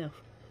of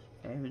itself.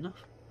 Fair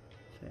enough.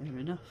 Fair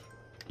enough.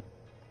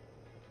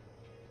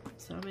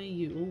 Sammy,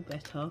 you all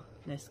better.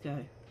 Let's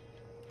go.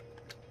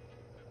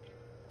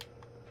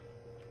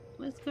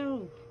 Let's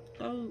go.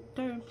 Go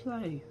and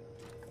play.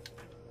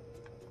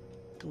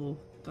 Or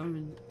go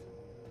and...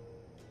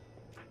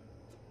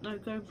 No,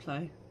 go and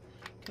play.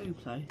 Go and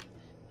play.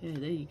 Yeah,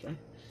 there you go.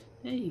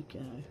 There you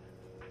go.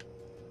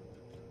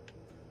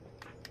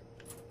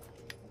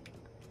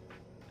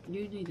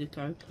 You need to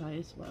go play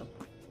as well.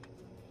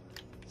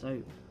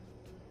 So,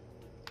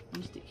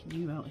 I'm sticking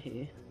you out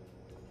here.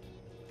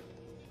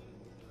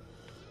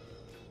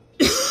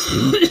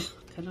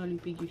 Can only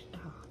be used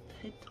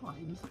 10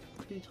 times?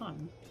 2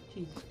 times?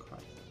 Jesus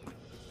Christ.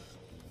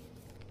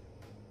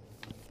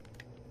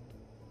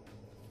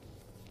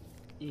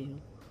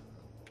 Ew.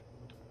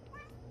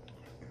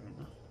 Fair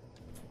enough.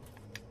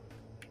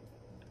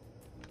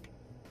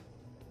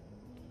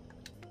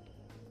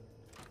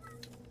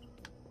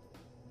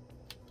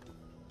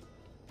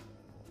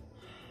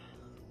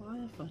 Why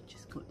have I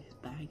just got this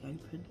bag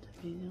open, to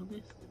be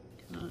honest?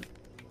 Can I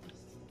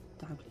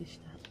establish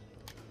that?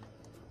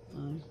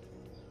 No.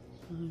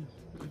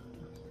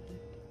 Okay.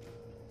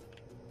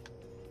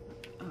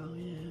 Oh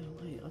yeah,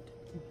 wait, I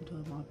didn't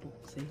order my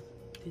boxes.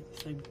 Did the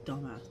same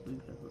dumbass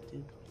move as I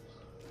did.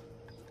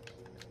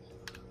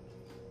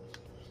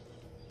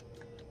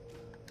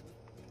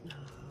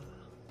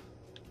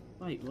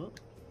 Wait, what?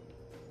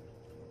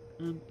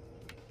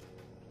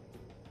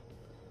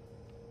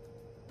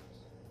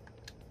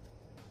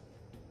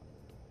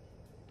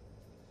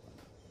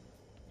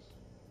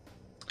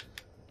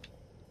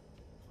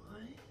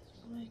 Why is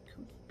my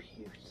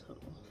computer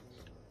off?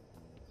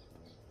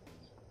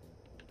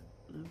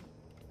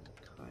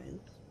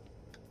 Guys.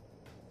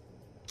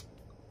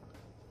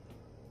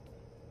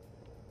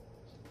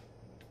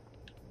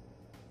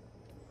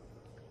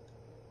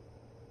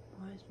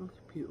 Why is my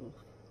computer off?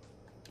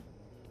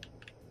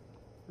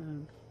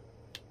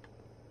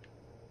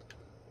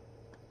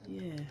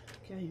 Yeah,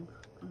 game.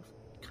 I've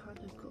kind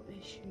of got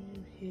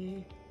issues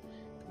here.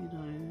 You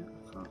know,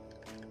 I can't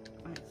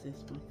access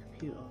my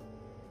computer.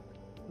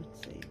 Would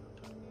seem.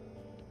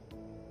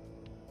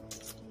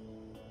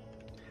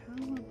 How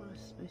am I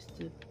supposed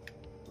to?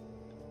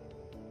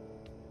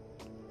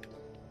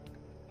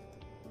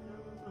 How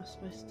am I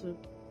supposed to?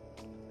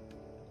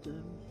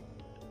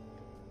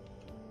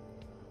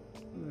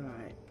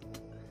 Right.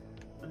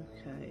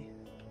 Okay.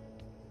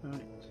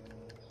 Right.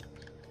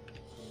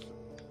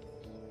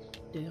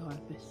 Did I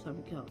mess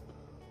something up?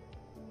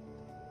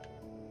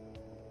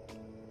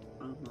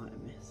 I might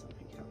have messed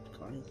something up,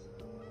 guys.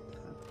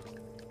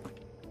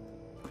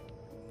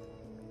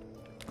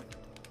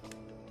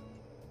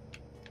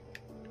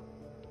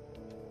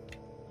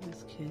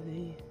 There's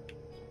Kelly.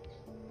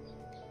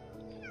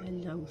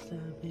 Hello,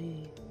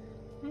 Sammy.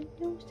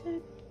 Hello,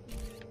 Sammy.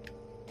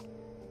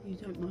 You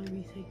don't mind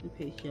me taking a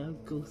picture?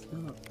 Of course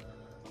not.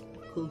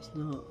 Of course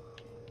not.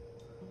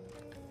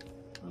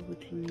 I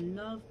would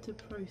love to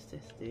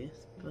process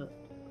this, but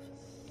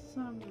for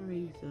some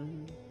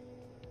reason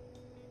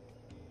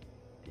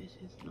it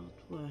This is not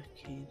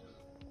working.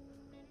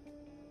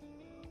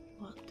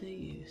 What do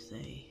you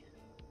say?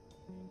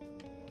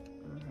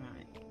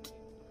 Right.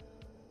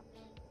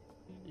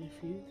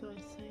 If you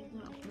guys say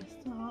that I've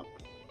messed up,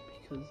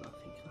 because I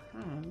think I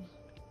have,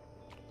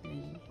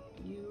 then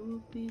you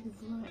will be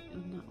right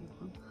on that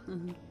one.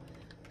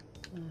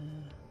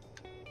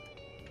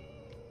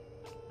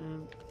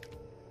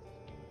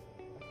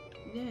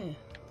 Yeah,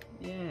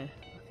 I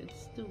can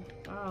still,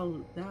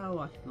 oh, now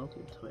I can log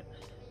into it.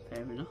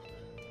 Fair enough.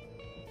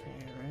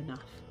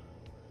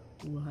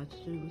 All I had to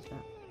do was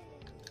that.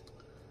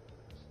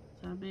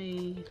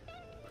 Sammy,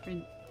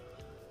 print,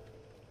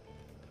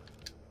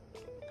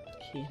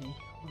 kitty,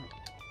 right,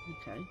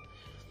 okay.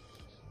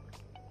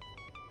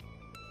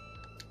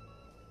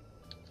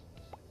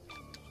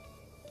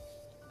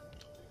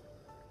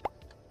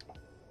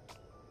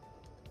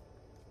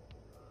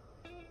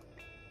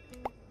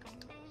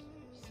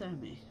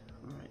 Sammy,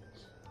 right.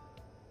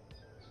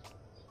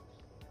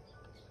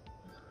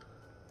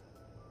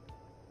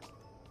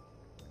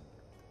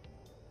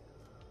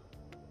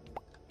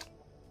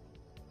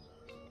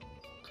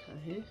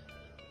 Okay.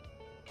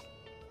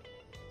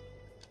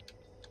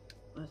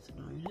 That's an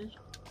omen.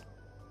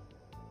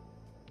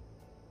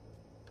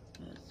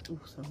 That's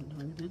also an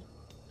omen.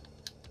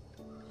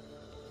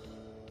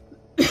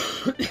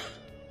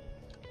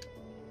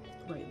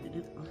 Wait a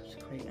minute, I have to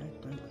create a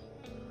don't I?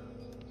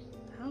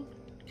 How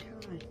can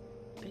I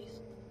be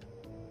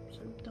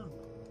so dumb?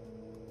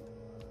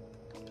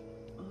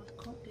 I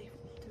can't believe I'm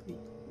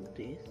doing all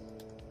this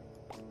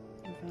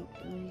without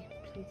bloody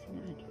placing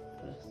an ad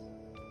first.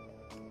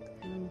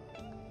 How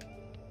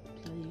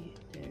bloody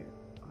dare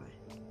I?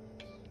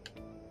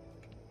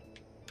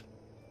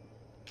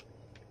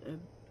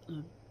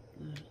 No.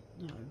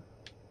 No.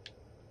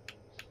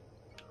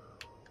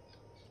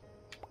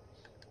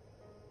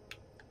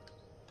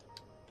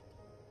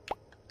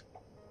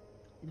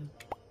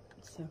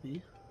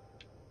 Sammy.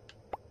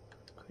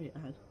 Create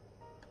ad.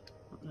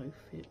 Upload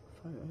fit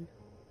photo.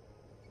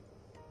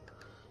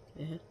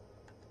 Yeah.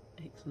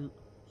 Excellent.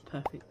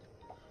 Perfect.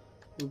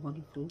 You're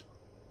wonderful.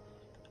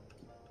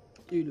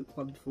 You look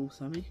wonderful,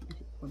 Sammy. You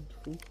look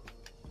wonderful.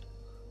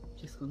 I'm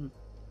just gonna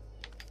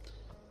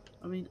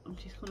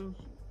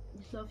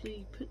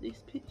lovely put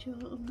this picture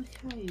on the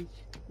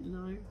cage, you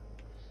know.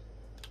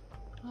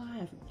 I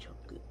haven't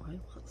chocolate way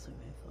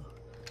whatsoever.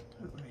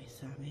 Don't worry,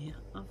 Sammy.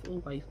 I've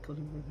always got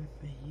to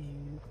remember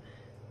you.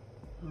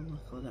 Oh my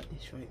god, at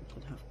this rate we're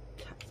gonna have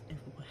cats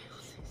everywhere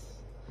else.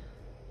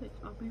 Look,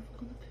 I'm even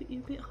gonna put you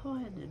a bit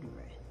higher than the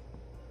rest.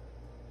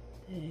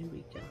 There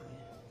we go.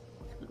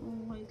 I can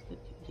always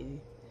look at you.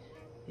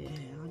 Yeah,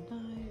 I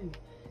know.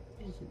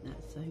 Isn't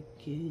that so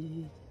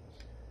good?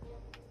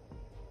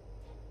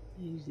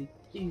 Who's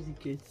a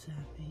good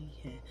Sammy?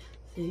 Yeah.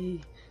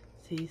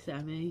 See,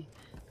 Sammy,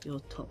 your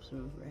tops are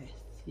of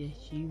rest.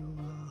 Yes, you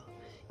are.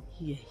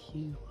 Yes,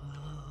 you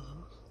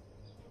are.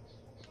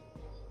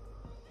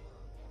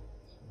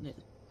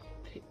 Let's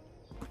pick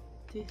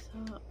this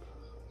up.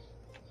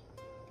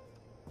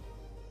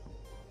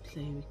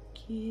 Play with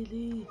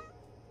Keely.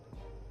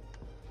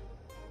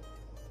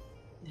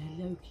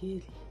 Hello,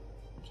 Keely.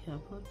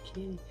 Come on,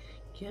 Keely.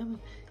 Come on,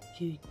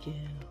 good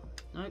girl.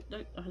 No,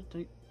 I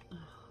don't. Oh,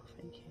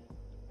 thank you.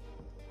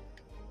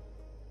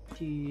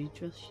 Do you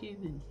trust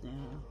humans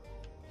now?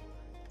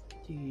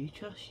 Do you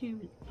trust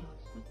humans? Oh,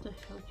 what the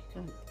hell did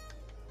you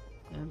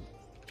go?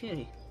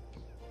 Keely.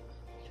 I'm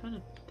trying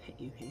to pet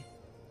you here.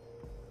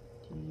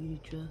 Do you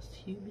trust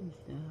humans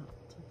now? I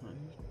don't know.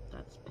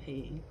 That's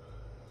peeing.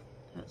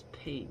 That's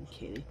peeing,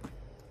 Keely.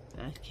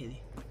 Bad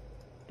Keely.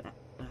 Bad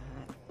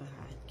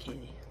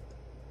Keely.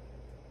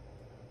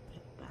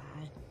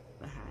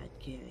 Bad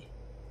Keely.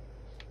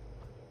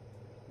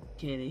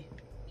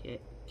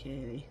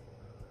 Keely.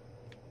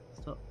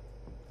 Stop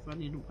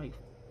running away.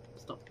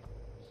 Stop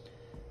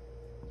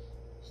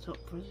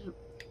running.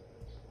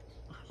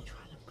 I'm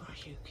trying to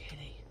brush you,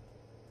 Keely.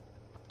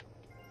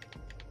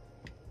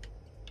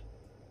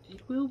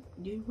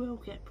 You will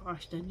get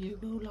brushed and you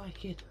will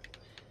like it.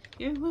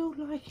 You will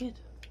like it.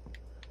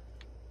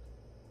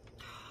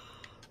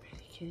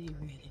 Really, Keely,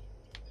 really.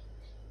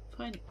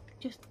 Fine,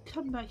 just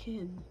come back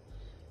in.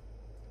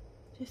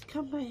 Just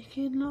come back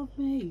in, love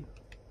me.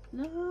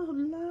 No,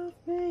 love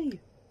me.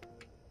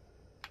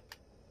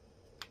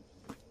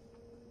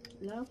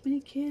 Love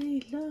me,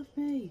 Keely, love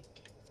me.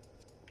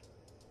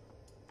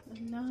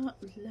 Love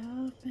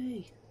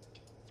me.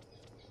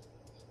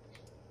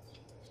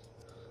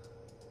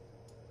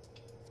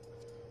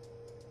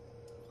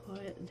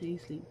 Quiet and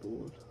easily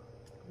bored.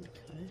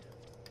 Okay.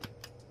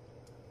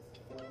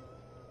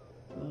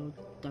 Well,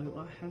 don't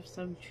I have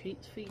some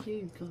treats for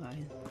you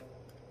guys?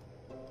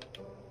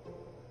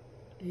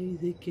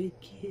 Who's a good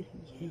kid?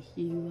 Yes,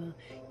 you are.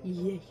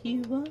 Yes,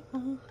 you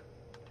are.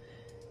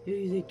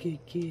 Who's a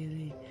good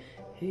kitty?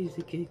 Who's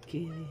a good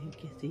kitty who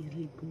gets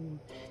easily bored?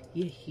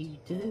 Yes, you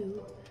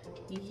do.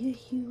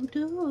 Yes, you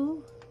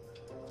do.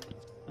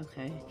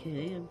 Okay,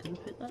 kitty, I'm going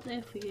to put that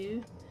there for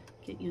you.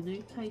 Get your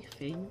new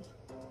playthings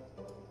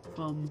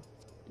from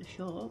the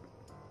shop.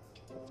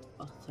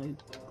 I so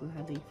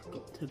gladly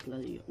forgot to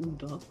bloody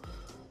order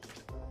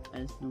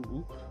as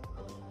normal.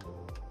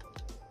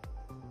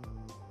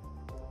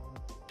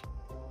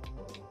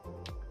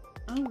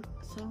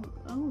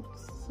 Oh,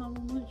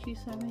 someone wants you,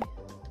 Sammy.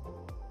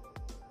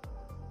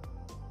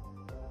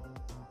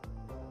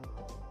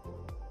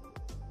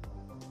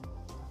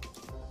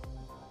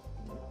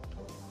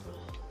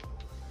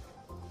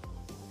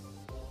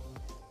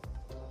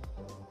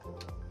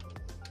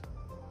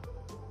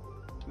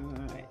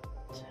 Right,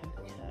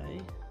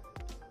 okay.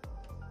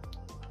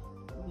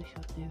 I wish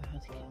I knew how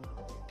to get up.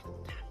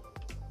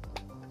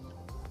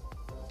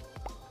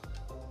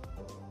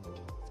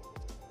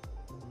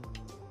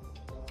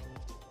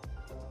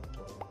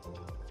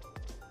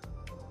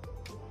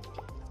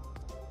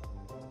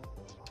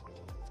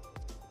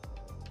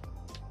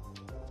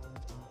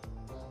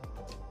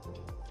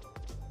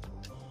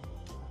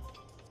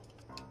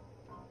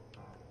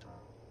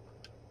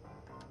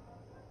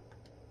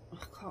 I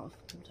can't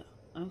afford that.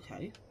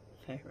 Okay,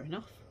 fair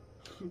enough.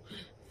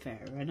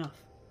 Fair enough.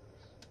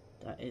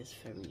 That is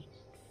very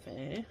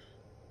fair.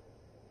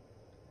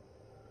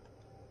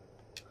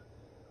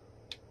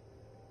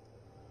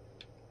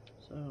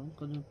 So I'm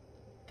gonna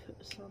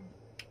put some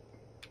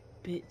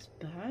bits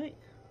back.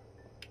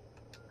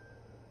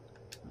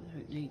 I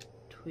don't need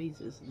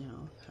tweezers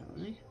now,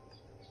 apparently.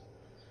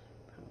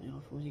 Apparently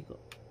I've already got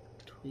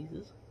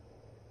tweezers.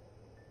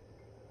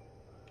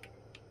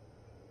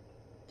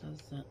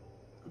 Does that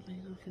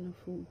mean I can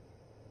afford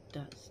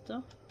that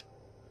stuff?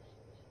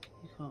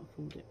 You can't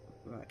afford it.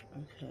 Right,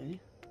 okay.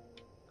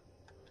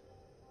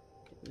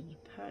 Get rid of the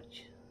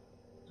patch.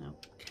 Now,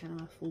 can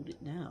I afford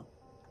it now?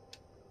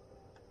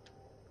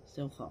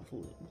 Still can't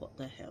afford it. What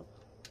the hell?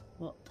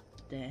 What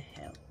the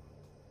hell?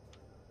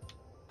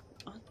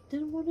 I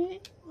didn't want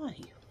it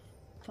anyway.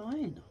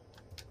 Fine.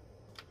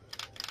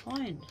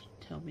 Fine.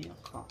 Tell me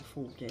I can't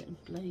afford it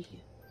and play.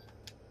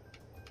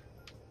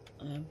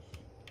 Fine.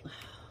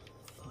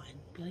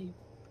 Play.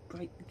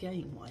 Break the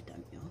game. Why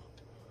don't you?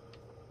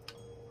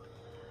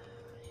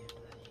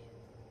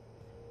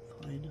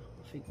 Fine.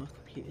 I think my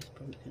computer's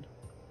broken.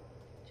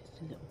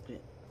 Just a little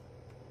bit.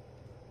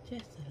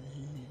 Just a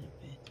little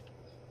bit.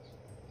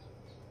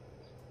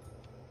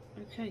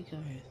 Okay,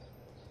 guys.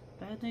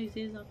 Bad news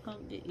is I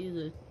can't get you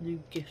the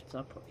new gifts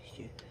I promised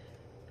you.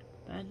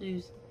 Bad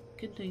news.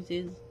 Good news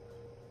is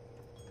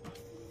I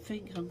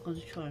think I'm going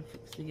to try and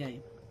fix the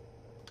game.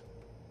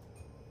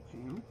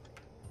 Hang on.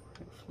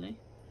 Hopefully.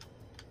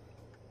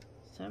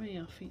 Sammy,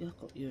 I think I've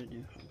got you a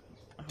new home.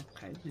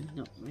 Okay, maybe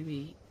not.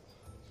 Maybe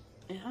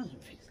it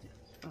hasn't fixed it.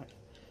 Right.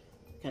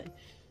 Okay.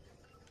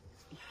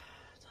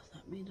 Does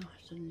that mean I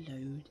have to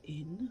load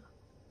in?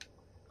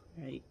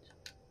 Great.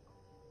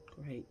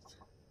 Great.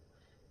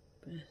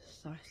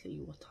 Precisely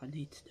what I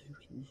need to do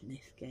in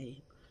this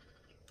game.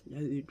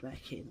 Load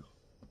back in.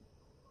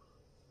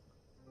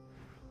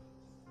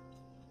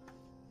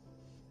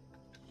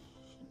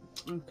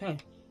 Okay,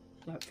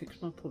 that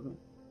fixed my problem.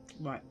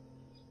 Right.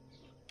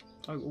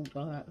 So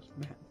all that's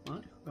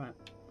right. Right.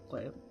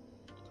 Got it.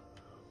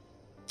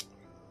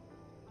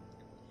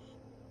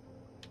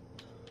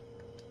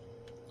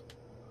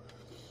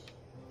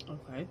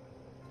 Okay.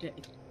 Get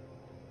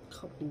a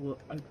couple of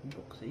open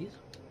boxes.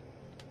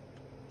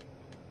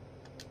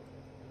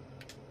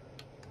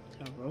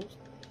 Rolls.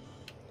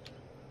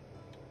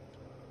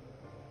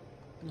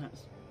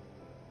 That's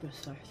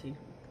precisely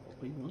what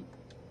we want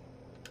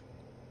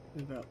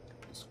without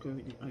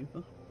screwing it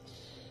over.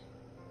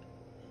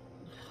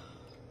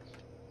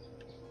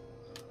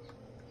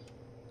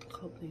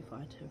 Can't believe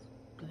I'd have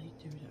bloody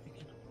do that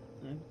again.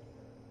 No.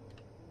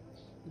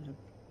 No.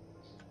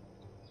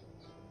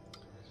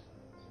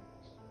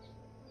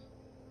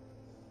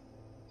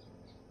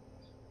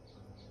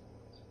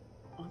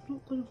 I'm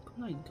not gonna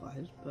complain,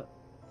 guys, but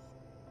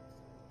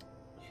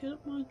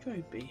shouldn't my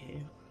drone be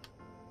here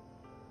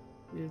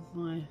with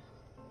my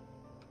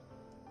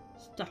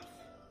stuff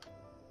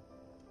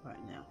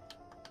right now?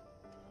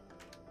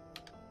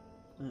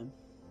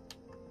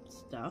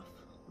 Stuff.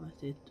 I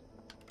did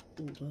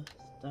order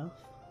stuff.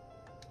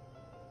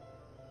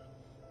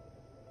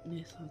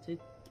 Yes, I did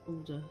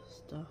order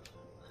stuff.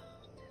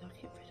 Did I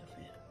get rid of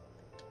it?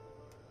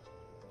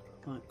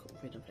 I might got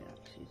rid of it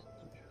actually.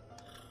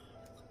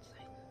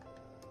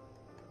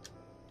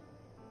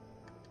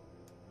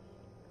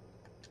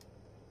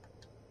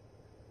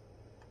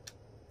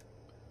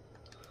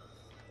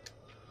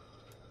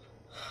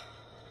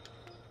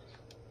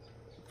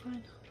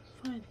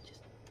 Fine,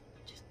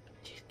 just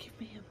give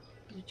me him,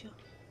 would you?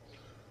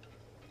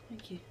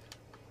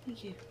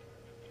 Thank you,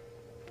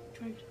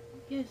 Drone.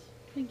 Yes,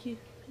 thank you,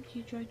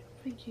 Drone.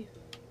 Thank you.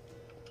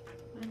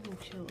 Animal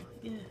shelter.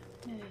 Yeah,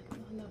 I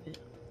love it.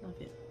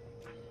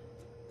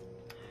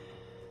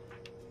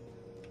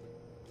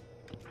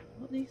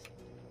 What is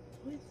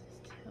this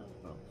tail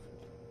roll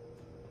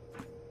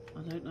for?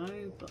 I don't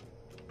know, but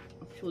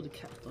I'm sure the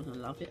cat's gonna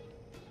love it.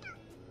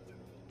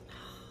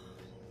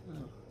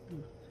 Oh,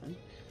 okay.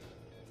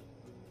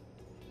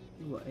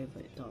 Whatever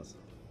it does.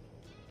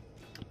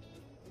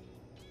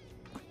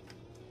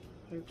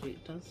 Hopefully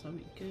it does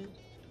something good.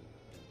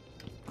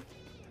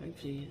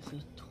 Hopefully it's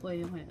a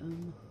toy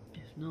item.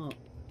 If not,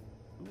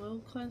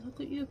 well, guys, I've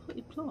got you a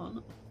pretty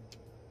plant.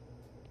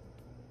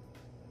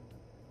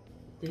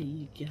 There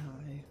you go.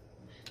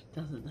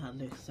 Doesn't that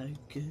look so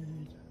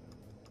good?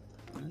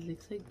 That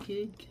looks so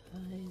good,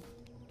 guys.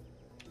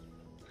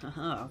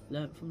 Haha, I've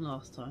learnt from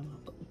last time.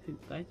 I've got the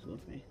poop bags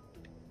with me.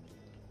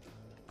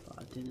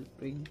 But I didn't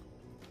bring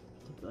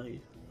the blow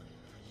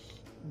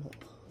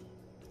mop.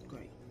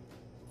 Great.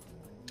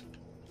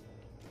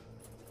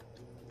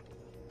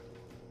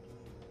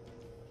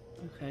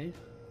 Okay.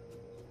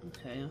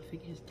 Okay, I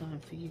think it's time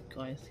for you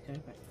guys to go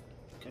back.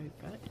 Go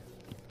back.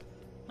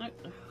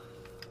 No.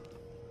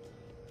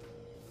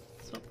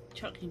 Stop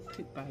chucking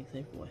poop bags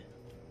everywhere.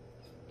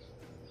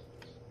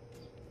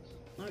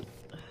 No. Don't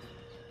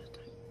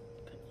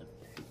put the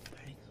poop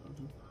bags on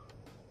them.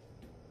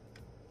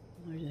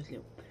 No, those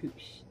little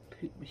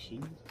poop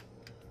machines.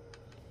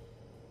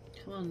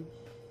 Come on.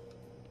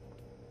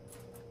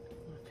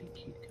 I think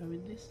you go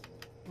in this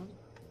one.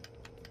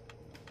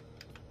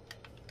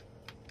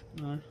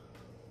 No.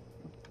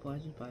 Why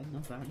did I buy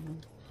another animal?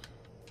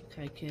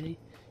 Okay, kitty.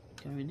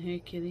 Go in here,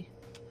 kitty.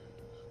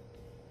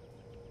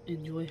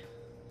 Enjoy.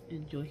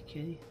 Enjoy,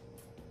 kitty.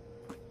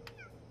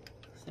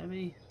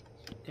 Sammy,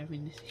 go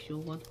in, this is your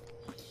one.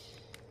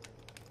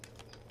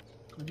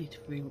 I need to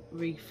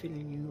refill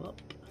you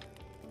up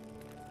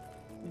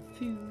with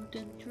food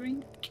and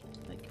drink,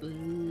 like a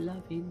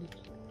loving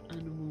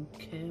animal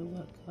care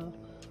worker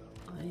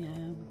I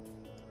am.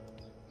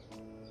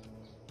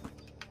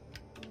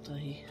 So,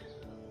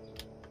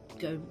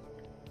 go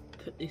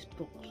put this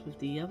box with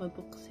the other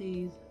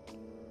boxes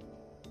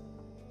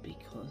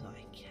because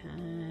I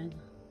can.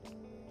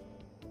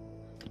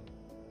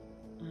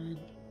 And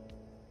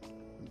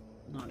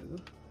no,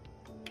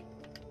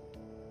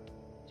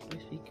 it's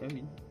supposed to be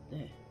going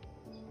there.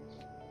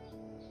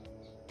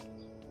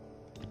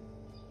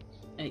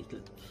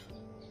 Excellent.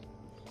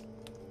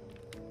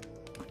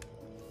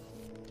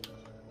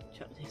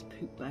 Chuck this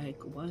poop bag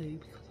away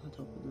because I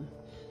don't want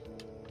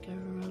to go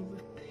around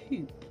with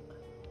poop.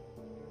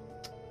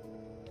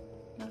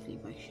 Lovely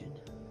motion.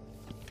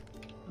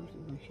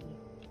 Lovely motion.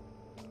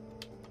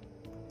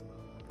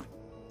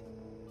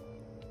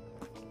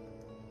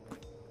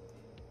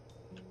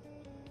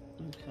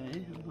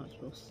 Okay, I might as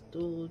well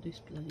store this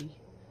bloody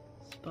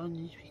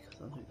sponge because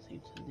I don't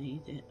seem to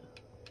need it.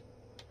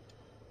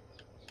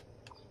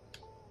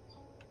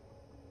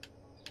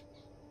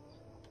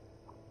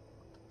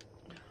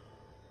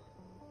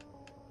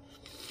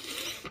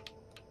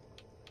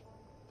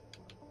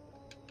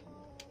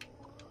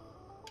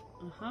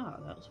 Aha,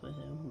 that's where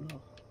they're all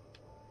off.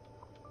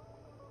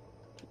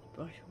 Put the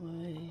brush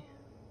away.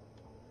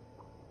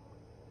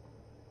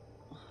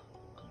 Oh,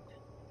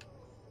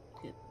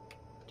 get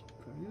the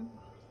broom.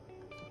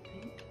 I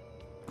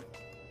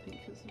think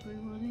it's the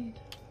broom I need.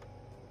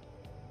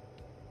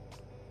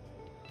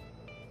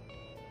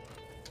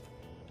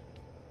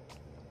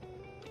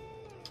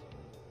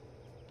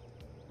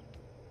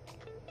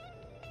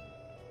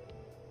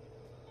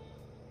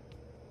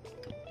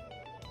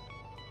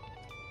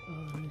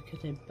 Oh, look at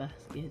them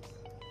baskets.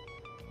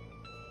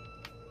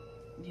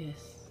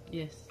 Yes,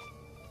 yes.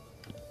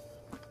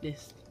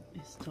 This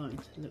is starting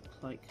to look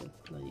like a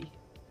bloody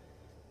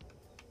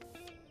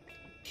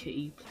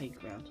kitty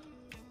playground.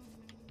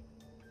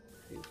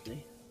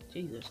 Hopefully.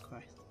 Jesus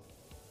Christ.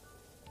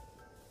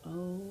 Oh,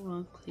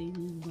 I'm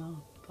cleaning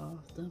up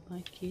after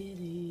my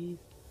kitties.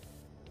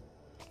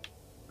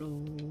 Oh,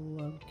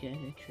 I'm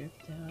getting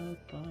tripped out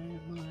by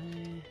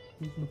my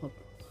mop,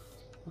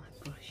 my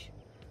brush.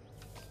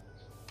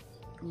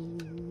 Oh,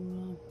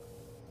 I'm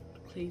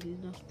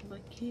cleaning after my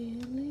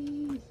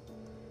kitties.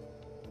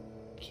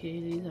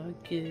 Kitties are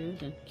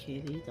good and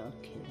kitties are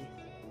kitties.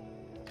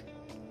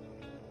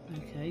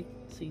 Okay,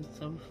 see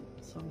some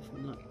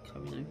from like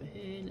coming over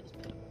here. Let's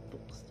put a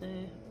box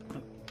there.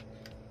 Oh,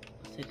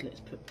 I said let's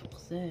put a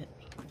box there.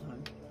 No,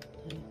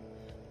 there.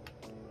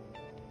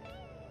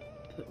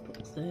 Put a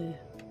box there.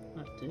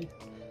 That do.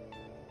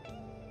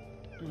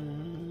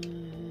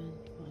 And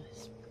my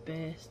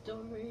spare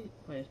storage.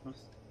 Where's my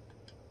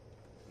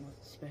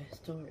spare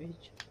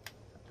storage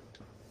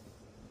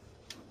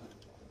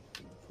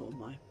for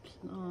my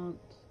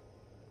plants?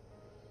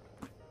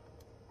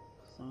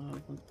 So I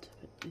want to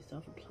put this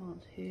other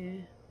plant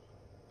here.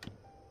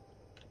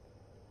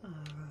 Ah,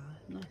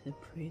 nice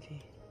and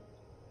pretty.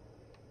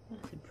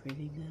 Nice and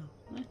pretty now.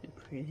 Nice and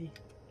pretty.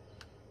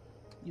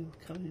 You're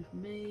coming with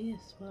me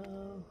as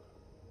well.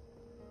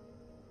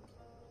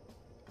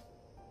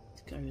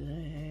 Let's go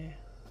there.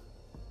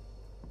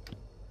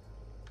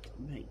 To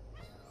make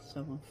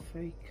someone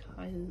very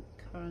kind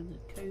and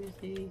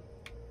cozy.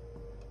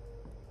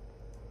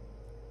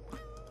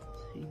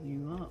 Clean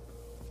you up.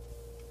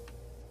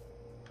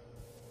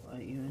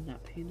 Right, you're a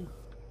napping,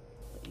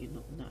 but you're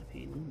not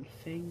napping on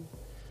the thing.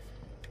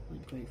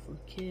 I'm grateful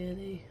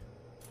kitty.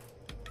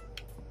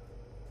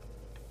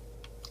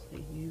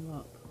 Clean you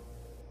up.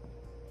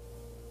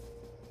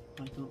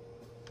 Why not?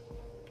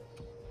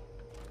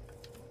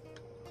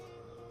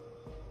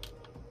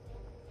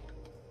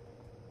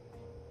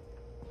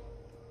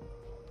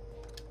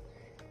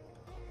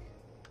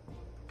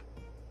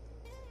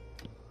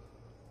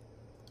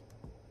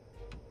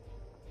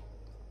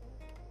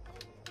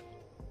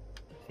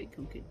 think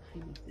I'm getting the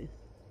hang of this.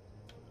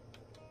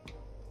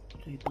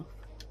 Good enough.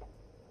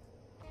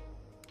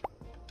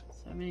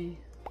 Sammy.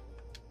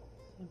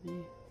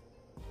 Sammy.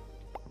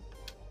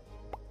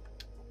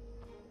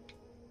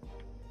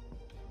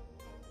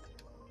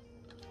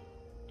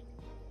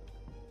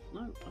 No,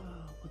 oh, I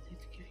wanted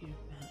to give you a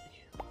badge.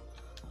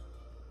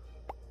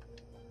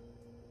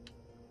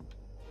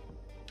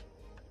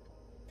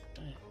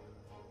 There.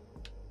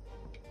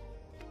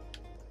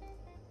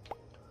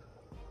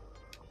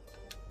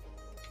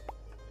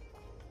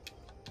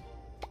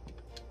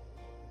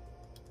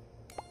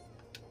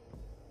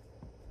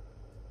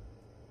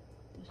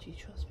 Does she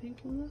trust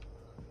people though?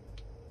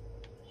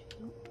 She's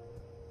not.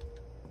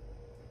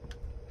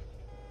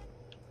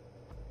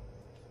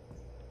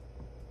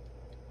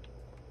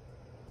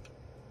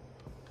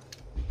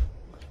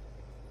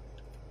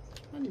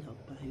 Hello,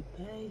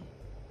 baby.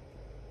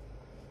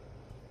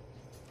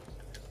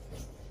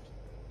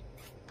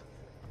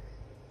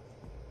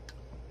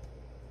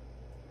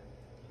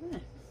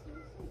 There.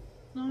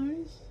 No,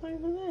 he's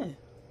over there.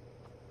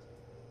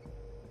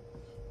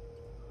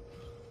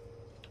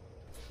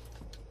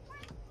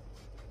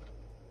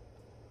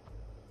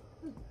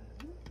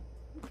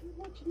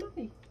 What's your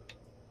mummy?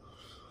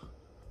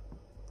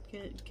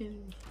 Get him.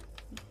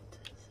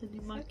 Send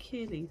him my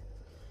kitties.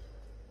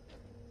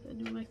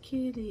 Send him my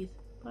kitties.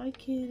 Bye,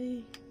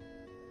 kitty.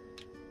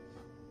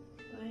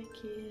 Bye,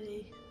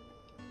 kitty.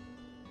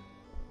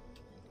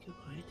 And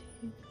goodbye to